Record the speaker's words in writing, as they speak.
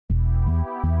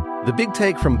The Big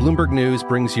Take from Bloomberg News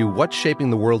brings you what's shaping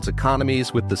the world's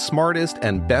economies with the smartest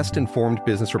and best-informed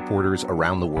business reporters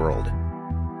around the world.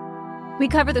 We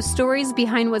cover the stories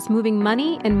behind what's moving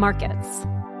money and markets,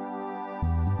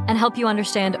 and help you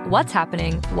understand what's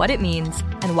happening, what it means,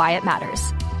 and why it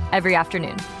matters every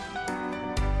afternoon.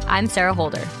 I'm Sarah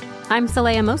Holder. I'm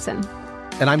Saleha Mohsin.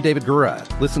 And I'm David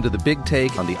Gura. Listen to The Big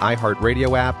Take on the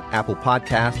iHeartRadio app, Apple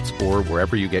Podcasts, or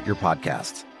wherever you get your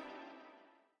podcasts.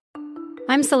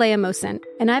 I'm Saleha Mohsin,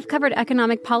 and I've covered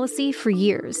economic policy for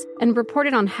years and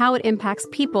reported on how it impacts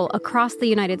people across the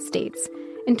United States.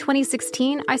 In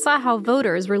 2016, I saw how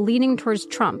voters were leaning towards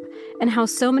Trump and how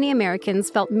so many Americans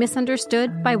felt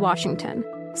misunderstood by Washington.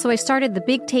 So I started The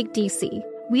Big Take DC.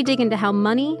 We dig into how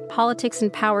money, politics,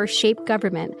 and power shape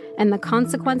government and the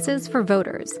consequences for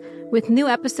voters. With new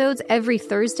episodes every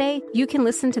Thursday, you can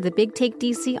listen to The Big Take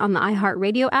DC on the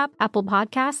iHeartRadio app, Apple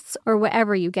Podcasts, or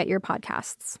wherever you get your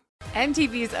podcasts.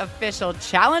 MTV's official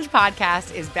Challenge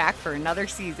podcast is back for another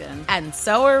season. And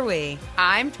so are we.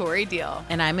 I'm Tori Deal.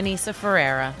 And I'm Anissa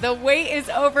Ferreira. The wait is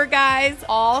over, guys.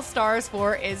 All Stars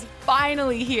 4 is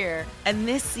finally here. And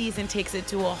this season takes it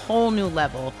to a whole new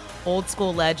level. Old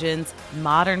school legends,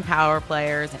 modern power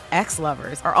players, and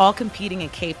ex-lovers are all competing in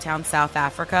Cape Town, South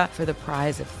Africa for the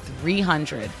prize of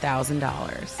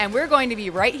 $300,000. And we're going to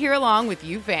be right here along with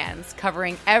you fans,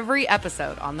 covering every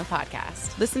episode on the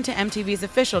podcast. Listen to MTV's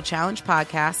official Challenge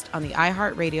podcast on the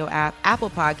iHeartRadio app,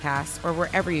 Apple Podcasts, or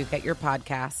wherever you get your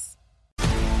podcasts.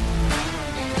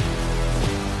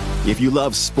 If you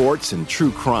love sports and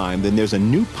true crime, then there's a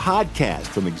new podcast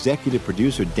from executive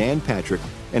producer Dan Patrick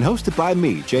and hosted by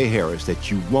me, Jay Harris,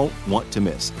 that you won't want to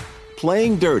miss.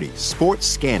 Playing Dirty: Sports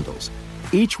Scandals.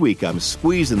 Each week, I'm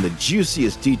squeezing the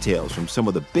juiciest details from some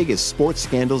of the biggest sports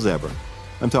scandals ever.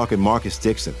 I'm talking Marcus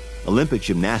Dixon, Olympic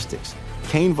gymnastics,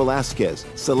 Cain Velasquez,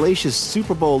 salacious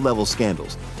Super Bowl-level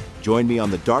scandals. Join me on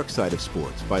the dark side of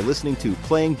sports by listening to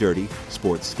Playing Dirty: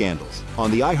 Sports Scandals on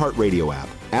the iHeartRadio app,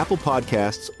 Apple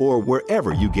Podcasts, or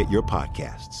wherever you get your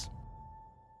podcasts.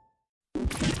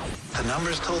 The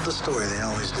numbers told the story, they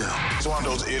always do. He's one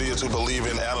of those idiots who believe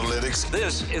in analytics.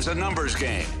 This is a numbers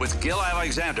game with Gil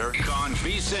Alexander on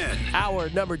VSiN. Hour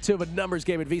number 2 of a numbers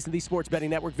game at VSiN, the sports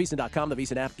betting network, VSiN.com, the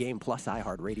VSiN app, Game Plus,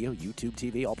 iHeartRadio, YouTube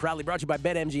TV, all proudly brought to you by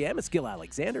BetMGM. It's Gil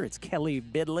Alexander. It's Kelly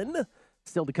Bidlin.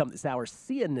 Still to come this hour,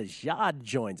 Sia Nejad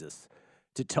joins us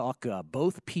to talk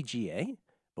both PGA,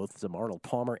 both some Arnold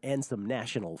Palmer and some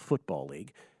National Football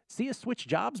League. Sia switched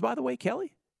jobs, by the way,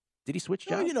 Kelly? Did he switch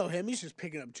jobs? Oh, you know him. He's just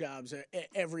picking up jobs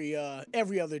every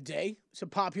other day. He's a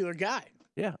popular guy.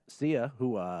 Yeah, Sia,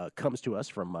 who comes to us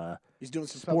from he's doing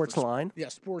some Sportsline. Yeah,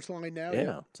 Sportsline now.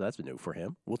 Yeah, so that's been new for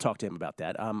him. We'll talk to him about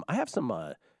that. I have some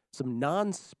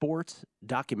non-sports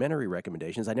documentary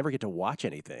recommendations. I never get to watch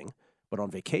anything, but on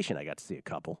vacation I got to see a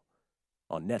couple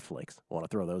on Netflix. I want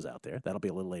to throw those out there. That'll be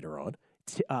a little later on.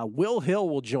 Will Hill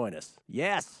will join us.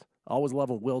 Yes. Always love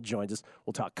when Will joins us.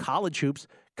 We'll talk college hoops,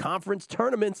 conference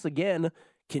tournaments again,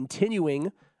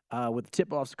 continuing with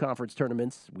tip-offs conference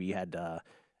tournaments. We had,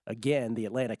 again, the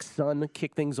Atlantic Sun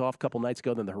kick things off a couple nights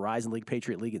ago, then the Horizon League,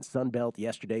 Patriot League, and Sun Belt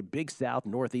yesterday. Big South,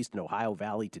 Northeast, and Ohio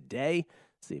Valley today.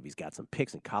 See if he's got some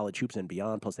picks in college hoops and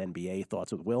beyond, plus NBA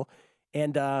thoughts with Will.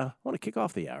 And I want to kick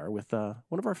off the hour with one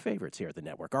of our favorites here at the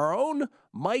network, our own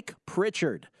Mike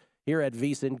Pritchard. Here at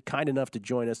VSiN, kind enough to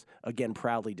join us, again,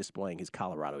 proudly displaying his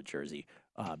Colorado jersey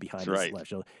behind his left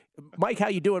shoulder. Mike, how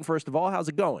you doing, first of all? How's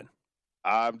it going?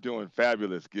 I'm doing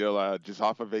fabulous, Gil. Just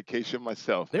off a vacation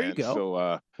myself. There you go.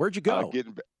 So, where'd you go?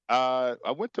 I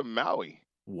went to Maui.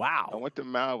 Wow. I went to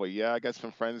Maui. Yeah, I got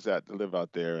some friends that live out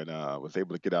there, and was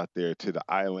able to get out there to the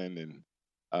island and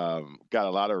got a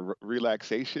lot of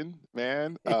relaxation,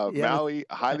 man. Yeah. Maui,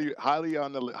 highly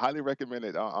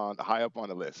recommended, on high up on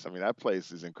the list. I mean, that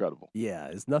place is incredible. Yeah,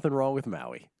 there's nothing wrong with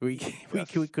Maui. We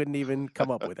couldn't even come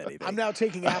up with anything. I'm now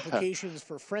taking applications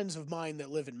for friends of mine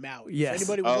that live in Maui. Yes. If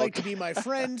anybody would like to be my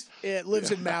friend, it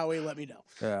lives in Maui, let me know.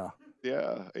 Yeah.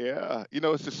 Yeah. You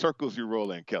know, it's the circles you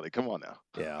roll in, Kelly. Come on now.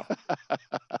 Yeah.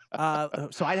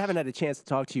 So I haven't had a chance to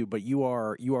talk to you, but you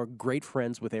are great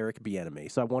friends with Eric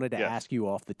Bieniemy. So I wanted to ask you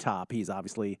off the top. He's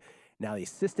obviously now the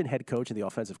assistant head coach and the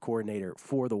offensive coordinator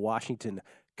for the Washington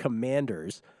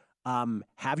Commanders.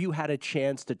 Have you had a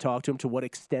chance to talk to him? To what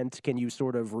extent can you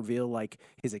sort of reveal like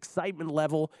his excitement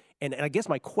level? And I guess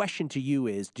my question to you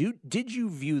is, did you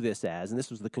view this as, and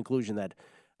this was the conclusion that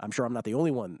I'm sure I'm not the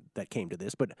only one that came to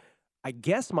this, but I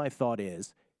guess my thought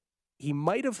is he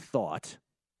might have thought,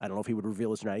 I don't know if he would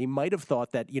reveal this or not, he might have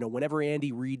thought that, whenever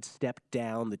Andy Reid stepped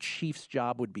down, the Chiefs'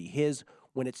 job would be his.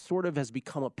 When it sort of has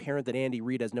become apparent that Andy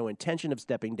Reid has no intention of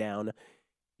stepping down,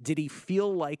 Did he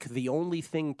feel like the only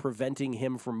thing preventing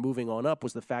him from moving on up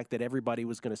was the fact that everybody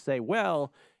was going to say,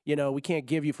 well, we can't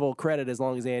give you full credit as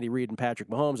long as Andy Reid and Patrick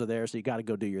Mahomes are there, so you got to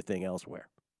go do your thing elsewhere?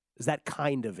 Is that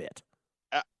kind of it?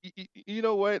 You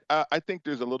know what? I think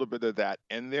there's a little bit of that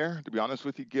in there, to be honest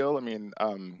with you, Gil. I mean,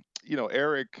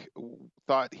 Eric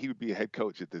thought he would be a head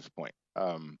coach at this point.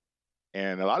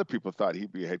 And a lot of people thought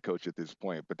he'd be a head coach at this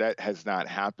point, but that has not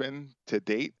happened to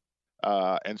date.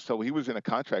 And so he was in a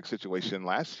contract situation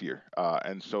last year.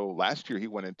 And so last year he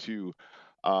went into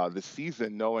the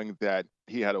season knowing that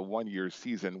he had a 1-year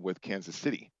season with Kansas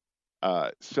City.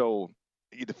 So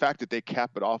the fact that they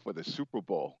cap it off with a Super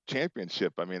Bowl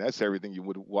championship, I mean, that's everything you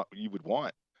would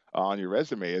want on your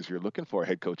resume as you're looking for a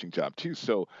head coaching job too.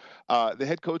 So the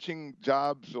head coaching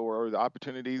jobs or the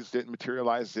opportunities didn't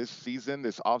materialize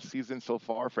this off season so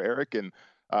far for Eric. And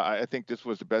I think this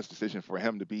was the best decision for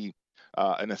him to be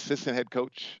an assistant head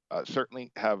coach,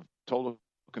 certainly have total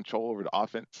control over the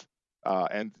offense,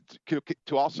 and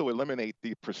to also eliminate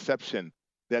the perception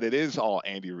that it is all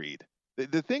Andy Reid.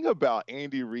 The thing about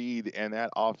Andy Reid and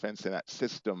that offense and that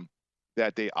system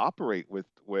that they operate with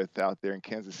out there in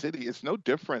Kansas City, it's no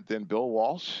different than Bill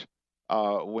Walsh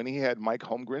when he had Mike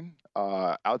Holmgren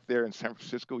out there in San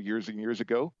Francisco years and years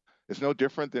ago. It's no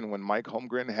different than when Mike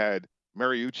Holmgren had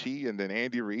Mariucci and then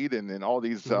Andy Reid and then all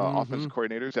these offensive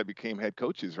coordinators that became head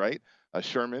coaches, right?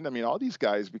 Sherman, I mean, all these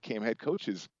guys became head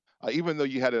coaches, even though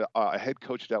you had a head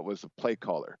coach that was a play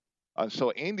caller.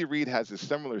 So Andy Reid has a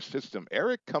similar system.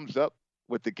 Eric comes up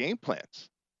with the game plans.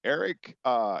 Eric,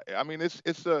 I mean,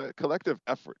 it's a collective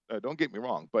effort. Don't get me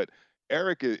wrong, but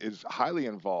Eric is highly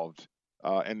involved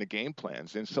in the game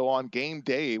plans. And so on game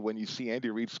day, when you see Andy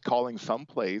Reid's calling some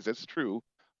plays, that's true,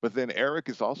 but then Eric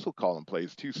is also calling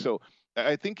plays too. So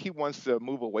I think he wants to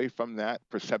move away from that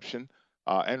perception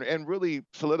and really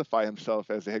solidify himself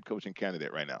as a head coaching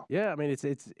candidate right now. Yeah, I mean,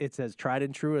 it's as tried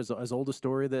and true as old a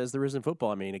story as there is in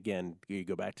football. I mean, again, you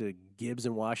go back to Gibbs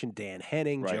in Washington, Dan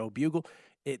Henning, right. Joe Bugle.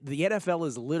 The NFL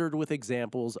is littered with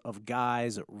examples of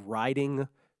guys riding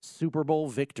Super Bowl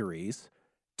victories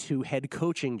to head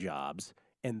coaching jobs,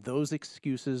 and those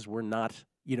excuses were not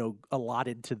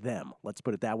allotted to them. Let's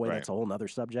put it that way. Right. That's a whole other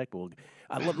subject. Well,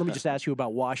 let me just ask you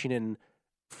about Washington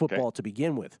football to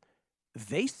begin with.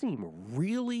 They seem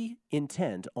really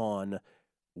intent on,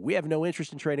 we have no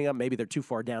interest in trading up. Maybe they're too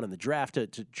far down in the draft to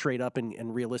trade up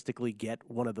and realistically get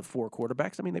one of the 4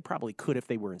 quarterbacks. I mean, they probably could if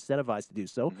they were incentivized to do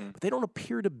so, but they don't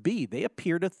appear to be. They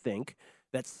appear to think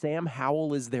that Sam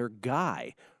Howell is their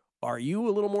guy. Are you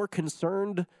a little more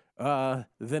concerned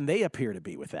than they appear to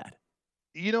be with that?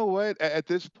 You know what? At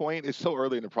this point, it's so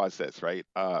early in the process, right?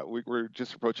 We're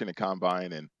just approaching the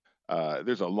combine, and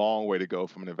there's a long way to go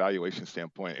from an evaluation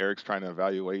standpoint. Eric's trying to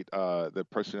evaluate the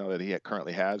personnel that he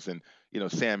currently has, and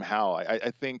Sam Howell.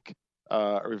 I think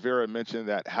Rivera mentioned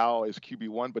that Howell is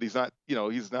QB1, but he's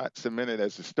not cemented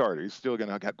as a starter. He's still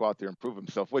going to go out there and prove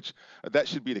himself, which that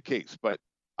should be the case. But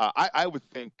I would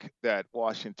think that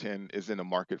Washington is in the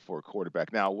market for a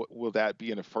quarterback. Now, will that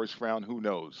be in the first round? Who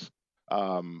knows?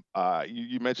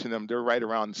 You mentioned them; they're right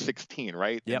around 16,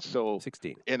 right? Yep. And so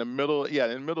 16 in the middle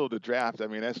of the draft. I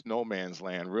mean, that's no man's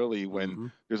land, really. When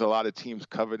there's a lot of teams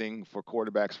coveting for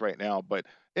quarterbacks right now, but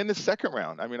in the second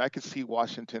round, I mean, I could see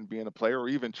Washington being a player, or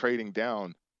even trading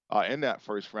down in that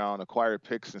first round, acquire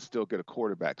picks, and still get a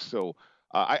quarterback. So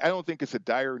I don't think it's a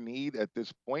dire need at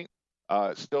this point.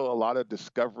 Still, a lot of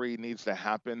discovery needs to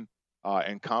happen.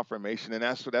 And confirmation, and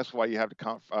that's why you have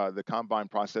the combine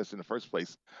process in the first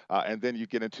place, and then you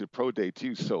get into pro day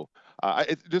too. So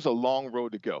there's a long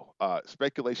road to go.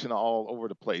 Speculation all over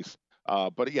the place,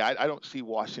 but yeah, I don't see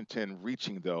Washington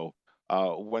reaching though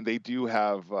when they do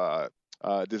have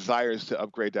desires to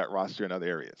upgrade that roster in other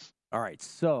areas. All right,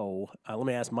 so let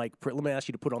me ask Mike. Let me ask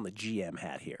you to put on the GM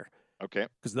hat here, okay?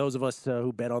 Because those of us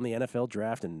who bet on the NFL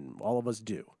draft, and all of us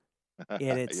do, and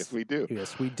it's yes, we do.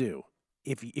 Yes, we do.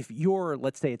 If you're,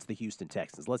 let's say it's the Houston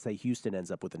Texans, let's say Houston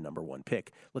ends up with the number 1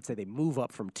 pick. Let's say they move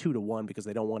up from 2 to 1 because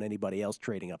they don't want anybody else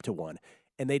trading up to 1,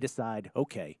 and they decide,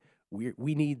 okay,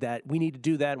 we need that, we need to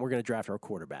do that, and we're going to draft our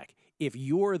quarterback. If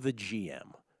you're the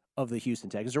GM of the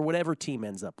Houston Texans, or whatever team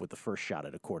ends up with the first shot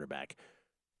at a quarterback,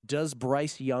 does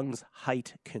Bryce Young's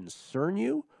height concern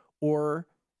you, or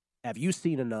have you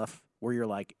seen enough where you're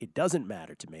like, it doesn't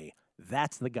matter to me,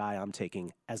 that's the guy I'm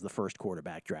taking as the first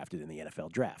quarterback drafted in the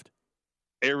NFL draft?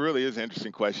 It really is an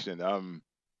interesting question.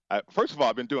 First of all,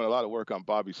 I've been doing a lot of work on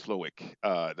Bobby Slowick,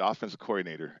 the offensive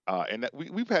coordinator. And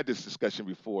we've had this discussion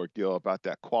before, Gil, about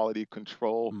that quality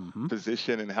control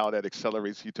position and how that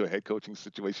accelerates you to a head coaching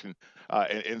situation.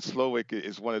 And Slowick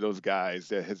is one of those guys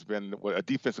that has been a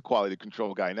defensive quality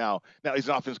control guy now. Now he's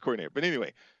an offensive coordinator. But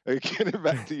anyway, getting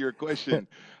back to your question,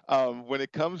 when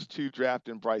it comes to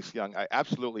drafting Bryce Young,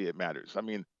 absolutely it matters. I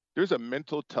mean, there's a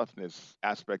mental toughness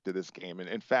aspect of this game. And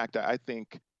in fact, I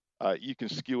think you can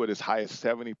skew it as high as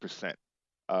 70%,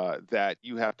 that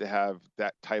you have to have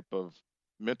that type of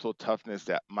mental toughness,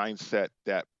 that mindset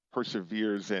that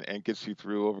perseveres and gets you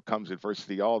through, overcomes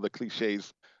adversity, all the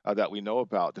cliches that we know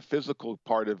about. The physical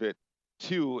part of it,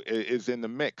 too, is in the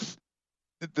mix.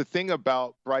 The thing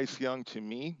about Bryce Young, to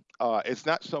me, it's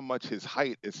not so much his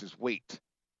height, it's his weight.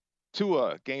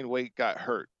 Tua gained weight, got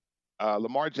hurt.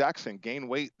 Lamar Jackson gained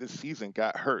weight this season,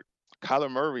 got hurt.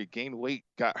 Kyler Murray gained weight,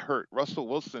 got hurt. Russell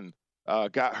Wilson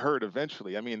got hurt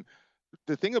eventually. I mean,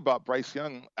 the thing about Bryce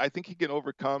Young, I think he can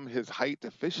overcome his height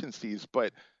deficiencies,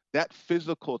 but that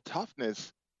physical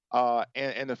toughness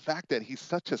and the fact that he's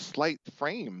such a slight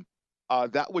frame,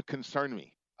 that would concern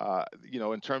me,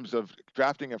 in terms of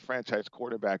drafting a franchise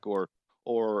quarterback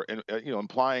or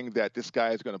implying that this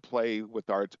guy is going to play with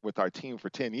our team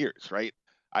for 10 years, right?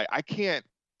 I can't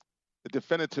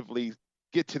definitively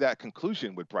get to that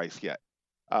conclusion with Bryce yet.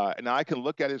 Now I can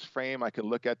look at his frame, I can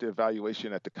look at the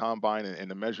evaluation at the combine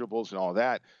and the measurables and all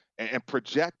that, and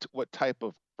project what type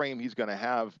of frame he's going to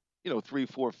have, 3,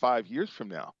 4, 5 years from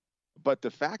now. But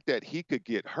the fact that he could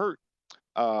get hurt,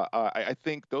 I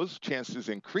think those chances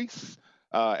increase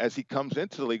as he comes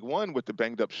into League One with the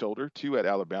banged up shoulder, too, at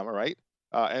Alabama, right?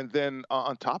 And then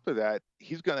on top of that,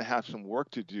 he's going to have some work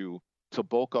to do to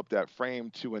bulk up that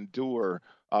frame to endure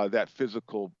that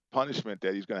physical punishment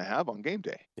that he's going to have on game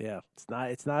day. Yeah,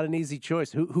 it's not an easy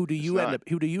choice. Who do you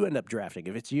end up drafting?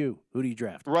 If it's you, who do you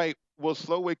draft? Right. Well,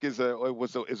 Slowick is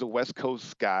a West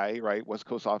Coast guy, right? West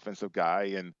Coast offensive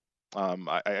guy, and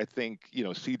I think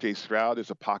C.J. Stroud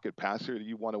is a pocket passer.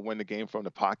 You want to win the game from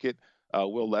the pocket.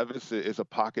 Will Levis is a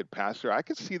pocket passer. I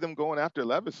could see them going after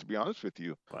Levis, to be honest with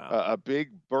you. Wow. A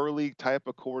big burly type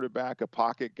of quarterback, a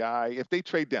pocket guy. If they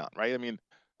trade down, right? I mean,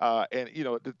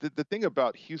 the thing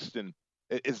about Houston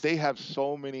is they have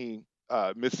so many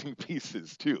missing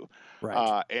pieces too.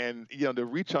 Right. And the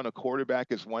reach on a quarterback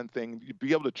is one thing. You'd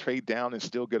be able to trade down and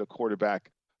still get a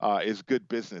quarterback is good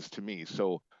business to me.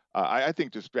 So I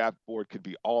think this draft board could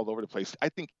be all over the place. I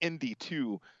think Indy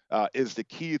too is the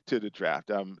key to the draft.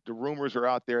 The rumors are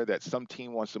out there that some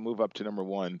team wants to move up to number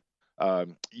 1.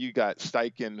 You got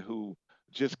Steichen, who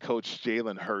just coached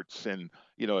Jalen Hurts, and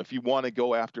if you want to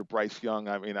go after Bryce Young,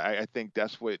 I mean, I think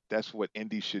that's what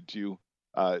Indy should do.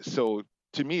 So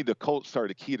to me, the Colts are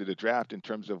the key to the draft in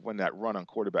terms of when that run on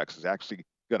quarterbacks is actually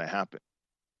going to happen.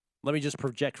 Let me just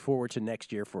project forward to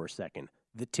next year for a second.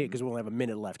 Because we'll have a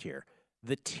minute left here.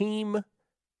 The team,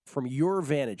 from your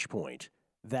vantage point,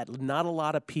 that not a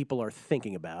lot of people are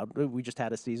thinking about. We just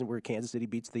had a season where Kansas City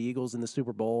beats the Eagles in the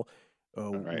Super Bowl.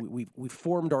 Right. We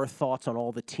formed our thoughts on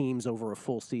all the teams over a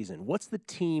full season. What's the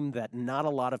team that not a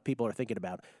lot of people are thinking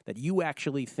about that you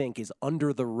actually think is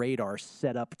under the radar,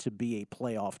 set up to be a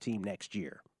playoff team next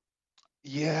year?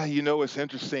 Yeah, it's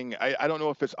interesting. I don't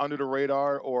know if it's under the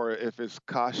radar or if it's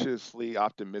cautiously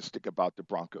optimistic about the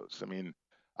Broncos. I mean,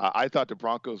 I thought the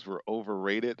Broncos were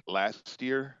overrated last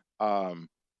year, and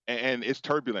it's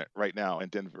turbulent right now in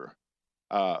Denver.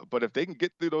 But if they can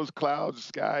get through those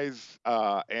clouds, guys,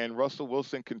 and Russell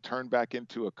Wilson can turn back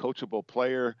into a coachable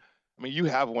player, I mean, you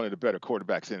have one of the better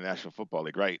quarterbacks in the National Football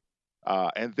League, right?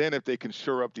 And then if they can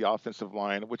shore up the offensive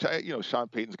line, which Sean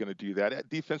Payton's going to do that.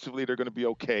 Defensively, they're going to be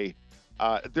okay.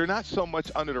 They're not so much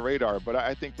under the radar, but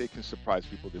I think they can surprise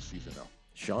people this season, though.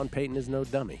 Sean Payton is no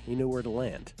dummy. He knew where to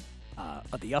land.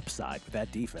 The upside with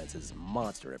that defense is a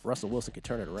monster. If Russell Wilson could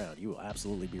turn it around, you will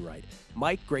absolutely be right.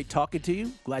 Mike, great talking to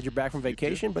you. Glad you're back from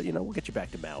vacation, but, we'll get you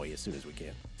back to Maui as soon as we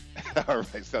can. All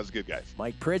right. Sounds good, guys.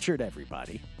 Mike Pritchard,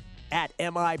 everybody. At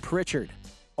MI Pritchard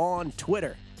on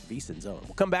Twitter. VSiN Zone.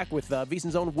 We'll come back with VSiN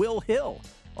Zone Will Hill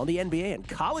on the NBA and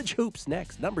college hoops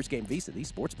next. Numbers Game VSiN, the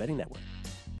Sports Betting Network.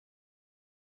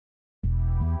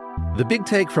 The Big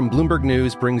Take from Bloomberg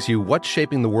News brings you what's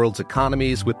shaping the world's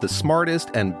economies with the smartest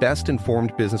and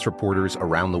best-informed business reporters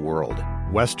around the world.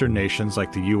 Western nations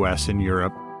like the U.S. and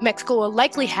Europe. Mexico will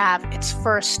likely have its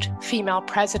first female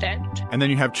president. And then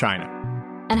you have China.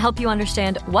 And help you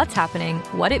understand what's happening,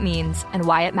 what it means, and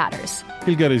why it matters.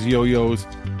 He'll get his yo-yos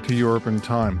to Europe in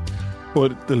time.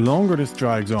 But the longer this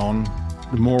drags on,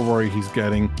 the more worried he's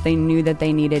getting. They knew that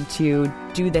they needed to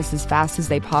do this as fast as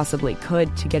they possibly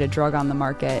could to get a drug on the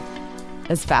market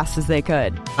as fast as they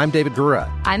could. I'm David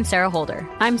Gura. I'm Sarah Holder.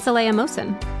 I'm Saleha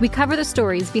Mohsin. We cover the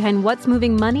stories behind what's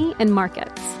moving money and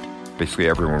markets. Basically,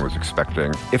 everyone was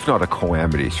expecting, if not a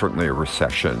calamity, certainly a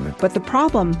recession. But the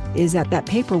problem is that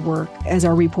paperwork, as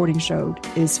our reporting showed,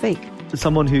 is fake. As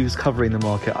someone who's covering the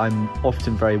market, I'm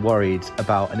often very worried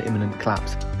about an imminent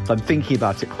collapse. So I'm thinking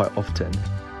about it quite often.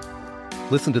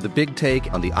 Listen to The Big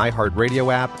Take on the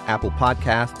iHeartRadio app, Apple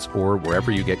Podcasts, or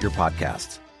wherever you get your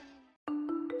podcasts.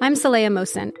 I'm Saleha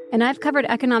Mohsin, and I've covered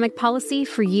economic policy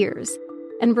for years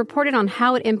and reported on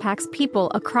how it impacts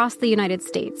people across the United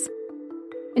States.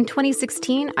 In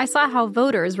 2016, I saw how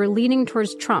voters were leaning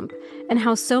towards Trump and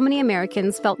how so many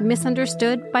Americans felt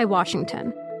misunderstood by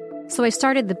Washington. So I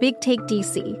started The Big Take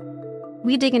DC.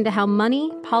 We dig into how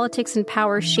money, politics, and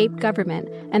power shape government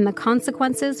and the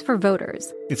consequences for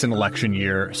voters. It's an election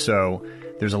year, so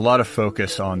there's a lot of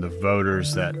focus on the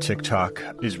voters that TikTok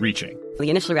is reaching. The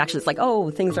initial reaction is like, oh,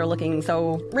 things are looking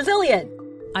so resilient.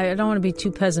 I don't want to be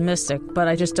too pessimistic, but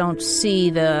I just don't see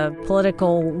the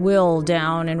political will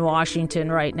down in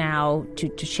Washington right now to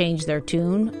change their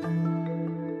tune.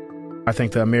 I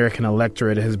think the American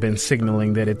electorate has been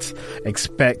signaling that it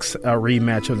expects a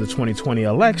rematch of the 2020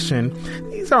 election.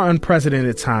 These are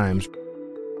unprecedented times.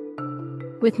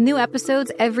 With new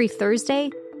episodes every Thursday,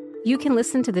 you can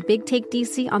listen to The Big Take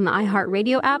DC on the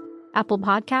iHeartRadio app, Apple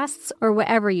Podcasts, or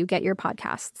wherever you get your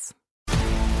podcasts.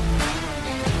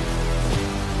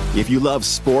 If you love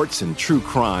sports and true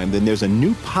crime, then there's a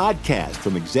new podcast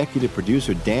from executive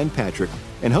producer Dan Patrick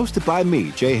and hosted by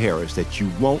me, Jay Harris, that you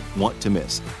won't want to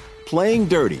miss. Playing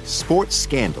Dirty: Sports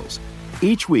Scandals.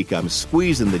 Each week, I'm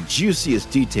squeezing the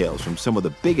juiciest details from some of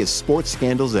the biggest sports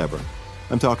scandals ever.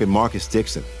 I'm talking Marcus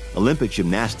Dixon, Olympic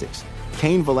gymnastics,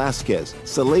 Cain Velasquez,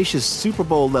 salacious Super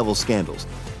Bowl-level scandals.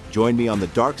 Join me on the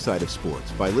dark side of sports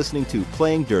by listening to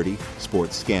Playing Dirty: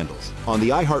 Sports Scandals on the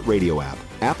iHeartRadio app,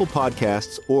 Apple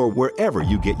Podcasts, or wherever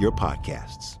you get your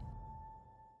podcasts.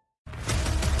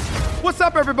 What's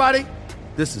up, everybody?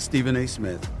 This is Stephen A.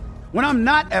 Smith. When I'm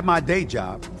not at my day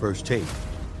job, First Take,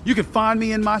 you can find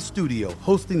me in my studio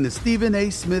hosting the Stephen A.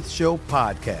 Smith Show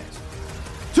podcast.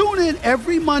 Tune in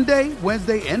every Monday,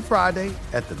 Wednesday, and Friday,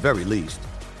 at the very least,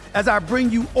 as I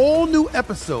bring you all new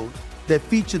episodes that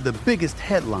feature the biggest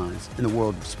headlines in the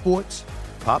world of sports,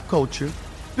 pop culture,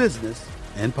 business,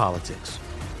 and politics.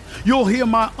 You'll hear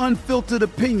my unfiltered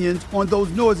opinions on those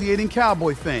nauseating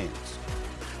Cowboy fans,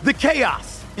 the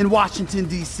chaos in Washington,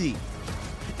 D.C.,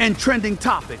 and trending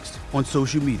topics on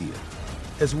social media,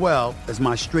 as well as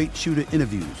my straight shooter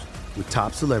interviews with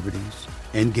top celebrities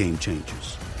and game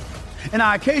changers. And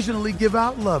I occasionally give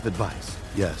out love advice.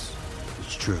 Yes,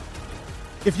 it's true.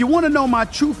 If you want to know my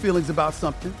true feelings about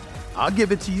something, I'll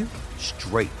give it to you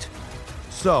straight.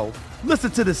 So,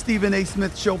 listen to the Stephen A.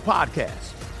 Smith Show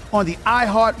podcast on the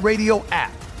iHeartRadio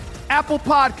app, Apple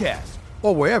Podcasts,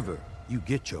 or wherever you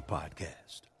get your podcast.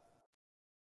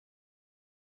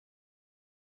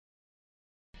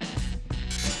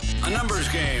 A numbers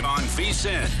game on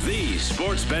VSiN, the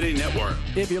sports betting network.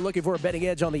 If you're looking for a betting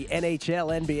edge on the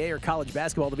NHL, NBA, or college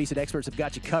basketball, the VSiN experts have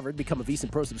got you covered. Become a VSiN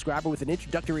Pro subscriber with an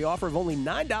introductory offer of only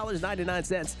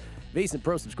 $9.99. VSiN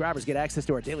Pro subscribers get access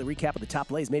to our daily recap of the top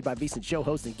plays made by VSiN show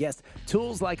hosts and guests,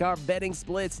 tools like our betting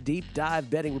splits, deep dive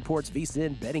betting reports,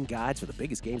 VSiN betting guides for the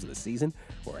biggest games of the season,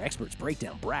 where experts break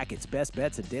down brackets, best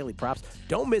bets, and daily props.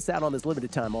 Don't miss out on this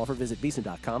limited time offer. Visit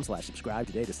VSiN.com/subscribe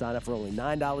today to sign up for only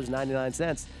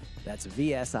 $9.99. That's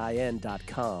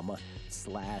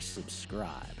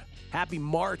VSIN.com/subscribe. Happy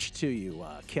March to you,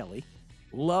 Kelly.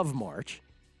 Love March.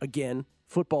 Again,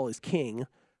 football is king.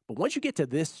 But once you get to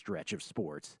this stretch of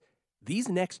sports, these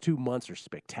next 2 months are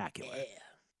spectacular. Yeah.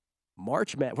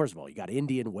 March, first of all, you got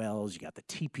Indian Wells, you got the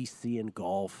TPC in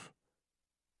golf.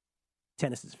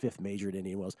 Tennis is fifth major at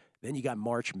Indian Wells. Then you got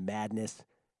March Madness.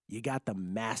 You got the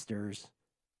Masters.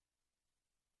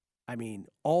 I mean,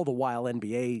 all the while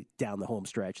NBA down the home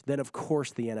stretch. Then, of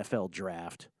course, the NFL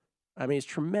draft. I mean, it's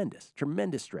tremendous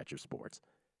stretch of sports.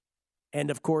 And,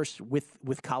 of course,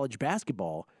 with college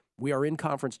basketball, we are in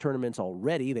conference tournaments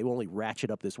already. They will only ratchet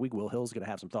up this week. Will Hill's going to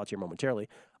have some thoughts here momentarily.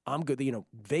 I'm good. You know,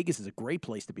 Vegas is a great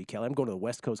place to be, Kelly. I'm going to the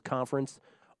West Coast Conference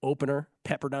opener.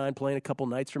 Pepperdine playing a couple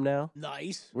nights from now.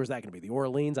 Nice. Where's that going to be? The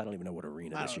Orleans? I don't even know what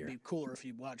arena this year. It would be cooler if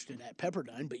you watched it at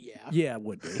Pepperdine, but yeah. Yeah, it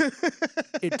would be.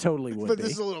 It totally would but be. But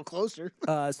this is a little closer.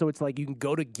 So it's like you can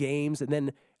go to games, and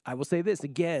then I will say this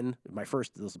again. This will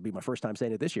be my first time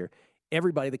saying it this year.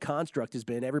 Everybody, the construct has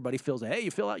been everybody feels, hey,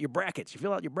 you fill out your brackets.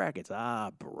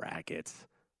 Brackets.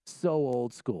 So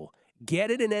old school. Get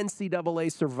it an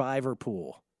NCAA survivor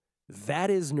pool.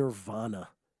 That is nirvana.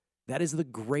 That is the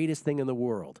greatest thing in the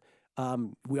world.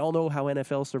 We all know how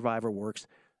NFL Survivor works.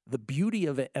 the beauty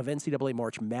of NCAA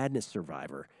March Madness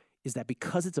Survivor is that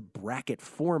because it's a bracket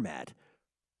format,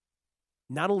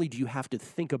 not only do you have to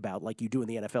think about, like you do in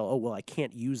the NFL, oh, well, I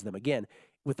can't use them again.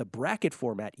 With a bracket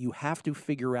format, you have to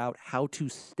figure out how to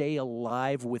stay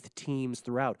alive with teams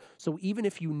throughout. So even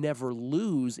if you never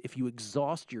lose, if you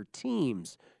exhaust your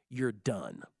teams, you're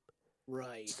done.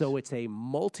 Right. So it's a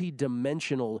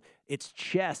multi-dimensional, it's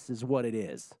chess is what it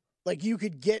is. Like you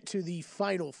could get to the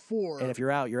Final Four. And if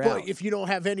you're out, you're but out. if you don't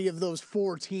have any of those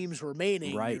 4 teams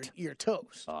remaining, right. you're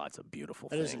toast. Oh, it's a beautiful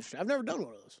That thing. is interesting. I've never done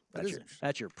one of those.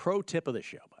 That's your pro tip of the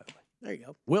show, by the way. There you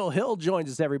go. Will Hill joins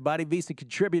us, everybody. VSiN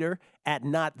contributor at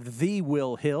Not The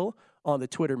Will Hill on the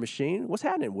Twitter machine. What's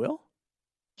happening, Will?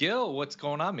 Gil, what's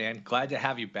going on, man? Glad to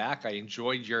have you back. I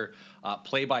enjoyed your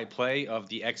play-by-play of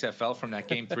the XFL from that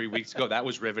game 3 weeks ago. That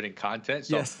was riveting content.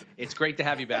 So yes. It's great to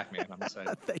have you back, man. I'm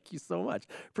excited. Thank you so much.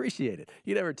 Appreciate it.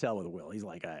 You never tell with Will. He's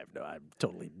like, I'm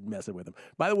totally messing with him.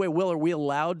 By the way, Will, are we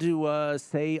allowed to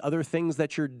say other things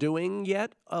that you're doing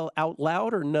yet out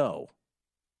loud or no?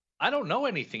 I don't know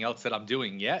anything else that I'm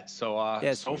doing yet. So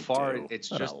yes, so far, do.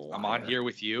 it's What just a I'm on liar. here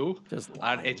with you. Just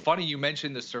it's funny you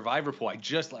mentioned the Survivor pool. I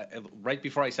just right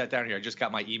before I sat down here, I just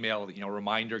got my email,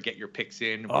 reminder, get your picks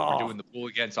in. We're doing the pool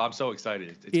again. So I'm so excited.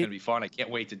 It's going to be fun. I can't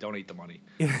wait to donate the money.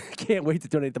 Can't wait to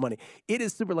donate the money. It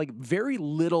is super, very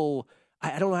little.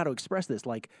 I don't know how to express this.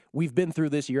 We've been through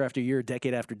this year after year,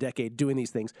 decade after decade, doing these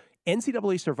things.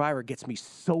 NCAA Survivor gets me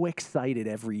so excited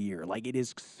every year. It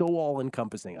is so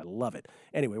all-encompassing. I love it.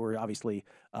 Anyway, we're obviously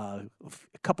less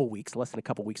than a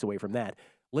couple weeks away from that.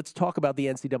 Let's talk about the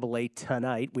NCAA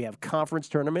tonight. We have conference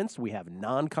tournaments. We have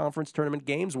non-conference tournament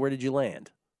games. Where did you land?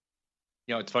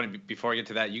 It's funny, before I get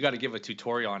to that, you got to give a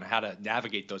tutorial on how to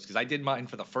navigate those, because I did mine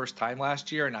for the first time last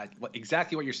year, and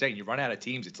exactly what you're saying, you run out of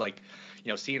teams. It's like,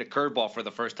 seeing a curveball for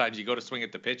the first time, you go to swing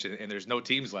at the pitch, and there's no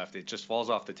teams left. It just falls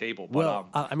off the table. But, well,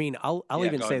 I'll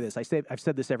even say this. I've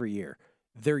said this every year.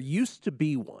 There used to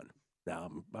be one.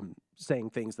 Now, I'm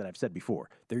saying things that I've said before.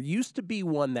 There used to be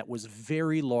one that was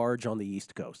very large on the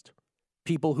East Coast.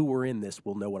 People who were in this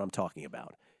will know what I'm talking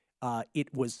about.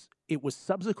 It was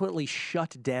subsequently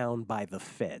shut down by the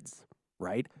feds,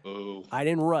 right? Ooh. I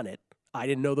didn't run it. I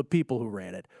didn't know the people who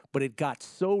ran it, but it got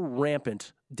so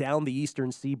rampant down the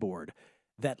eastern seaboard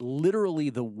that literally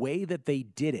the way that they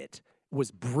did it was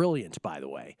brilliant, by the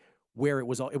way, where it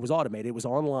was automated, it was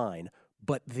online,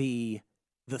 but the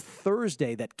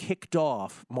Thursday that kicked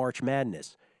off March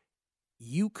Madness,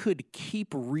 you could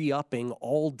keep re-upping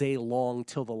all day long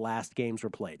till the last games were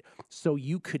played. So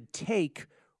you could take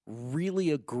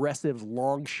really aggressive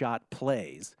long shot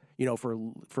plays,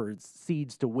 for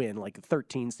seeds to win, like a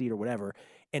 13 seed or whatever,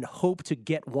 and hope to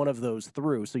get one of those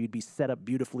through, so you'd be set up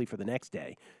beautifully for the next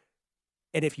day.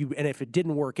 And if it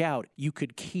didn't work out, you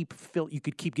could keep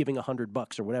giving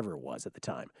 $100 or whatever it was at the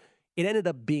time. It ended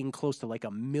up being close to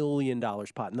 $1 million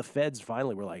pot, and the feds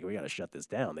finally were like, "We got to shut this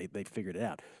down." They figured it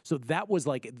out. So that was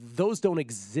those don't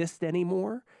exist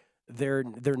anymore. They're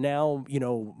now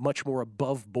much more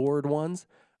above board ones.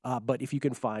 But if you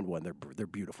can find one, they're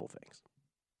beautiful things.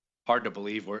 Hard to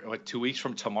believe. We're 2 weeks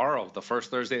from tomorrow, the first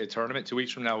Thursday of the tournament. 2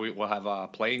 weeks from now, we'll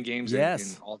have playing games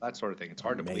and all that sort of thing. It's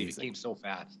hard to believe. It came so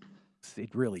fast.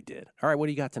 It really did. All right, what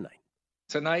do you got tonight?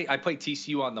 Tonight, I played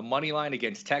TCU on the money line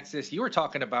against Texas. You were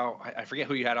talking about, I forget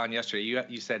who you had on yesterday.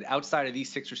 You said outside of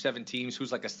these 6 or 7 teams,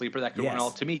 who's like a sleeper that could win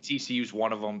all? To me, TCU's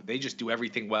one of them. They just do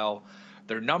everything well.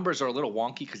 Their numbers are a little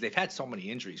wonky because they've had so many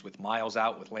injuries with Miles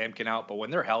out, with Lampkin out. But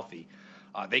when they're healthy,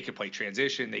 they could play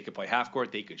transition. They could play half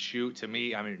court. They could shoot. To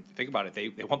me, think about it. They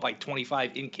won by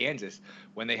 25 in Kansas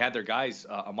when they had their guys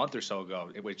a month or so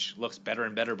ago, which looks better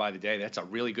and better by the day. That's a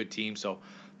really good team. So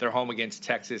they're home against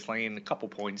Texas, laying a couple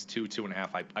points,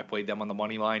 2.5. I played them on the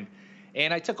money line.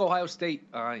 And I took Ohio State.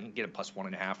 You can get a plus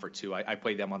 1.5 or 2. I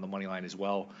played them on the money line as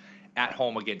well. At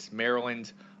home against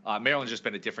Maryland. Maryland's just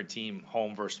been a different team,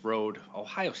 home versus road.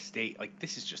 Ohio State,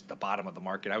 this is just the bottom of the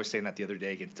market. I was saying that the other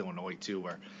day against Illinois too,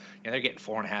 where they're getting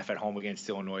 4.5 at home against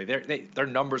Illinois. Their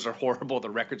numbers are horrible. The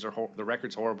record's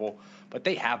horrible, but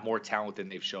they have more talent than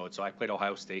they've showed. So I played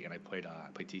Ohio State and I played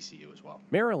TCU as well.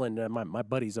 Maryland, my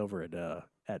buddies over at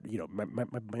my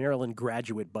Maryland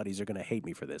graduate buddies are going to hate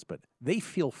me for this, but they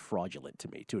feel fraudulent to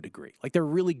me to a degree. They're a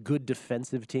really good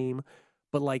defensive team.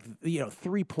 But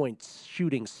 3-point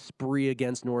shooting spree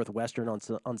against Northwestern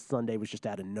on Sunday was just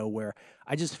out of nowhere.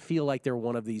 I just feel like they're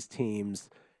one of these teams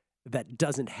that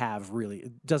doesn't have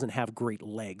great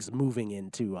legs moving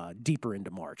into deeper into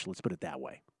March. Let's put it that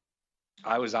way.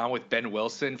 I was on with Ben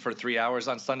Wilson for 3 hours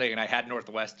on Sunday, and I had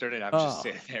Northwestern, and I'm just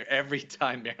sitting there every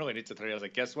time Maryland hits a three. I was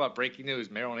like, guess what? Breaking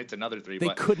news, Maryland hits another three. They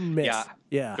couldn't miss.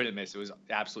 Yeah, couldn't miss. It was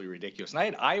absolutely ridiculous. And I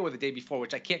had Iowa the day before,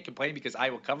 which I can't complain because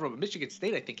Iowa covered them. But Michigan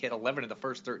State, I think, hit 11 of the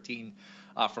first 13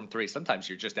 from three. Sometimes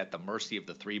you're just at the mercy of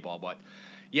the three ball. But,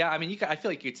 yeah, I mean, I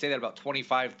feel like you could say that about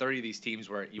 25, 30 of these teams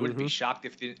where you wouldn't be shocked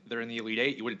if they're in the Elite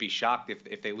Eight. You wouldn't be shocked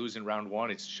if they lose in round one.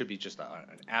 It should be just an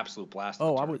absolute blast.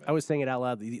 Oh, I was saying it out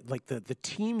loud. Like the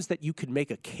teams that you could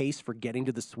make a case for getting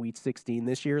to the Sweet 16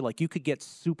 this year, like you could get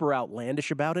super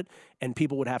outlandish about it, and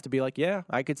people would have to be like, yeah,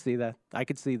 I could see that. I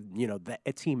could see,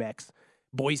 a Team X.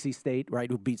 Boise State, right,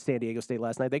 who beat San Diego State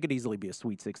last night. They could easily be a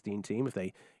Sweet 16 team if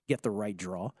they get the right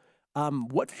draw.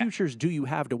 What futures do you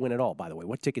have to win it all, by the way?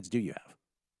 What tickets do you have?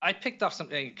 I picked off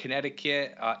something in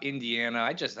Connecticut, Indiana.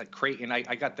 I just like Creighton.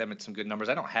 I got them at some good numbers.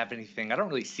 I don't have anything. I don't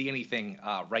really see anything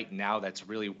right now that's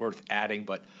really worth adding,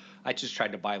 but I just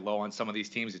tried to buy low on some of these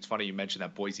teams. It's funny you mentioned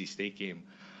that Boise State game.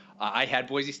 I had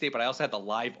Boise State, but I also had the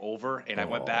live over, and I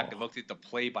went back and looked at the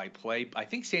play-by-play. I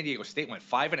think San Diego State went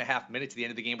 5.5 minutes at the end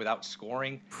of the game without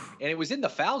scoring, and it was in the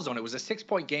foul zone. It was a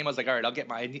 6-point game. I was like, all right,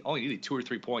 I only needed 2 or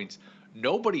 3 points.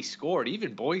 Nobody scored,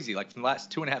 even Boise. Like from the last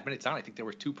 2.5 minutes on, I think there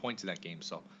were 2 points in that game.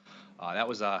 So that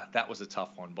was a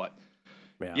tough one, but.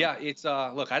 Yeah, it's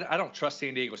look, I don't trust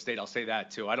San Diego State. I'll say that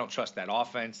too. I don't trust that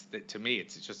offense. To me,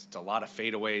 it's a lot of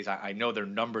fadeaways. I know their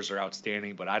numbers are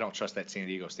outstanding, but I don't trust that San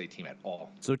Diego State team at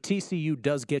all. So TCU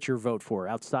does get your vote for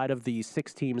outside of the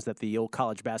 6 teams that the old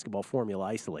college basketball formula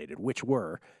isolated, which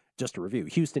were, just to review,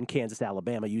 Houston, Kansas,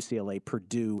 Alabama, UCLA,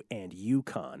 Purdue, and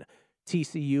UConn.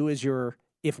 TCU is your.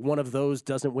 If one of those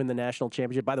doesn't win the national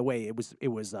championship, by the way, it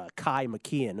was Kai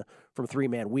McKeon from 3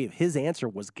 Man Weave. His answer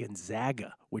was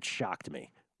Gonzaga, which shocked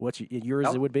me. What's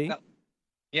yours? It would be.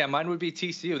 Yeah, mine would be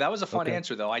TCU. That was a fun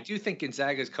answer, though. I do think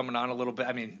Gonzaga is coming on a little bit.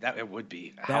 I mean, it would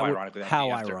be. How ironic would that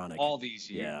be after all these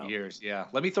years? Yeah.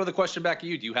 Let me throw the question back at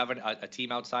you. Do you have a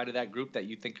team outside of that group that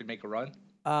you think could make a run?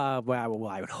 Well,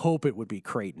 I would hope it would be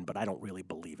Creighton, but I don't really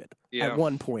believe it. Yeah. At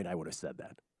one point, I would have said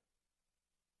that.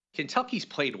 Kentucky's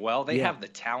played well. They have the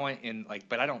talent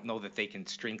but I don't know that they can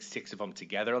string 6 of them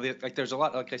together. There's a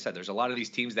lot, like I said, there's a lot of these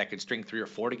teams that can string 3 or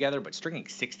 4 together, but stringing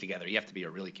 6 together, you have to be a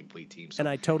really complete team. So, and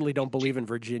I totally don't believe in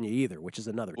Virginia either, which is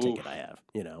another ticket I have,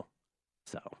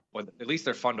 So. Well, at least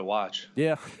they're fun to watch.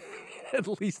 Yeah.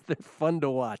 At least they're fun to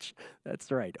watch.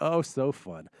 That's right. Oh, so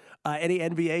fun. Any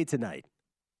NBA tonight?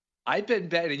 I've been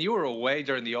betting, and you were away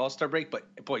during the All-Star break,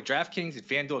 but boy, DraftKings and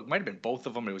FanDuel, it might have been both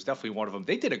of them. It was definitely one of them.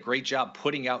 They did a great job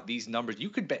putting out these numbers.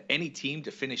 You could bet any team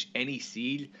to finish any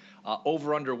seed,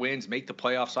 over/under wins, make the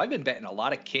playoffs. So I've been betting a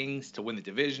lot of Kings to win the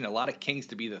division, a lot of Kings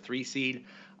to be the 3 seed.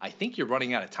 I think you're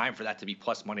running out of time for that to be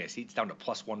plus money. I see it's down to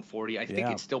plus 140. I think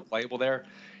it's still playable there.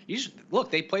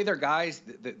 Look, they play their guys.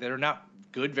 They're not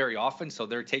good very often, so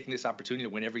they're taking this opportunity to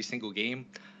win every single game.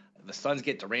 The Suns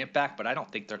get Durant back, but I don't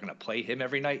think they're going to play him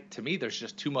every night. To me, there's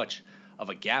just too much of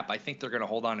a gap. I think they're going to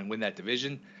hold on and win that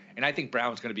division, and I think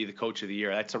Brown's going to be the coach of the year.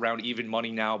 That's around even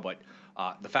money now, but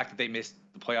the fact that they missed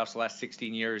the playoffs the last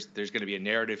 16 years, there's going to be a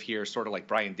narrative here, sort of like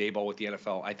Brian Daboll with the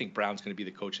NFL. I think Brown's going to be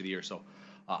the coach of the year, so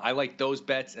I like those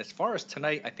bets. As far as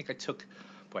tonight, I think I took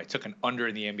an under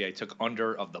in the NBA. I took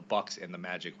under of the Bucks and the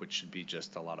Magic, which should be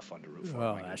just a lot of fun to root for.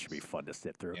 Oh, that should be fun to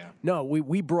sit through. Yeah. No,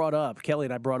 we brought up, Kelly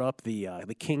and I brought up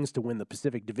the Kings to win the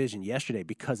Pacific Division yesterday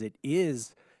because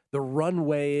the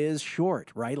runway is short,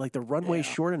 right? Like the runway is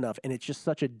short enough, and it's just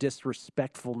such a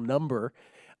disrespectful number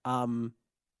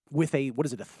with a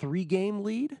 3-game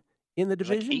lead in the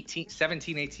division? Like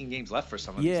 17, 18 games left for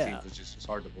some of these teams, which is just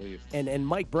hard to believe. And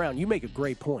Mike Brown, you make a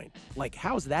great point. Like,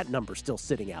 how's that number still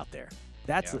sitting out there?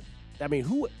 I mean,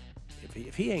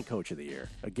 if he ain't coach of the year,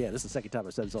 again, this is the second time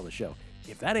I've said this on the show.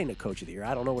 If that ain't a coach of the year,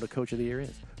 I don't know what a coach of the year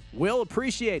is. Will,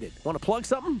 appreciate it. Want to plug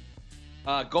something?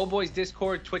 Go Boys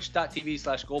Discord,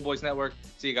 twitch.tv/Go Boys Network.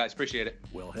 See you guys. Appreciate it.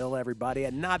 Will Hill, everybody,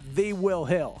 and not the Will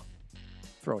Hill.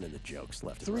 Throwing in the jokes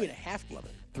left and right. 3.5. Love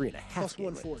it. 3.5. Plus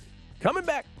 140. Coming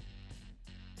back.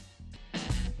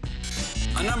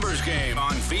 A numbers game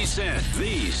on VSiN,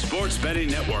 the Sports Betting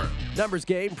Network. Numbers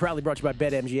game proudly brought to you by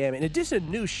BetMGM. In addition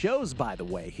to new shows, by the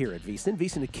way, here at VSiN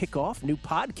to kick off new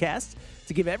podcasts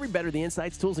to give every bettor the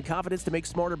insights, tools, and confidence to make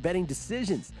smarter betting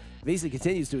decisions. VSiN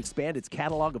continues to expand its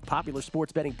catalog of popular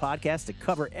sports betting podcasts to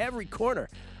cover every corner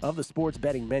of the sports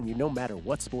betting menu. No matter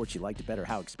what sports you like to bet or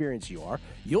how experienced you are,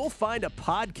 you'll find a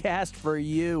podcast for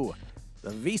you. The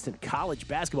VSiN College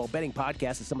Basketball Betting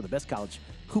Podcast is some of the best college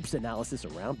hoops analysis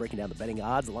around, breaking down the betting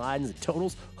odds, lines, and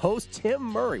totals. Host Tim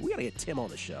Murray. We got to get Tim on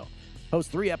the show.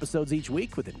 Hosts 3 episodes each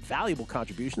week with invaluable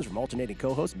contributions from alternating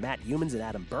co-hosts Matt Humans and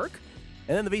Adam Burke.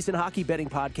 And then the VSiN Hockey Betting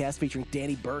Podcast featuring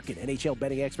Danny Burke and NHL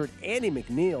betting expert Andy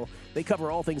McNeil. They cover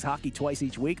all things hockey twice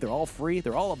each week. They're all free.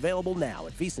 They're all available now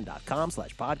at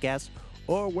VSiN.com/podcasts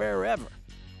or wherever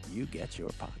you get your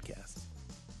podcasts.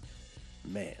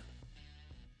 Man.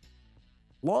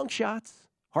 Long shots,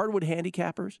 hardwood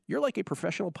handicappers. You're like a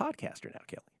professional podcaster now,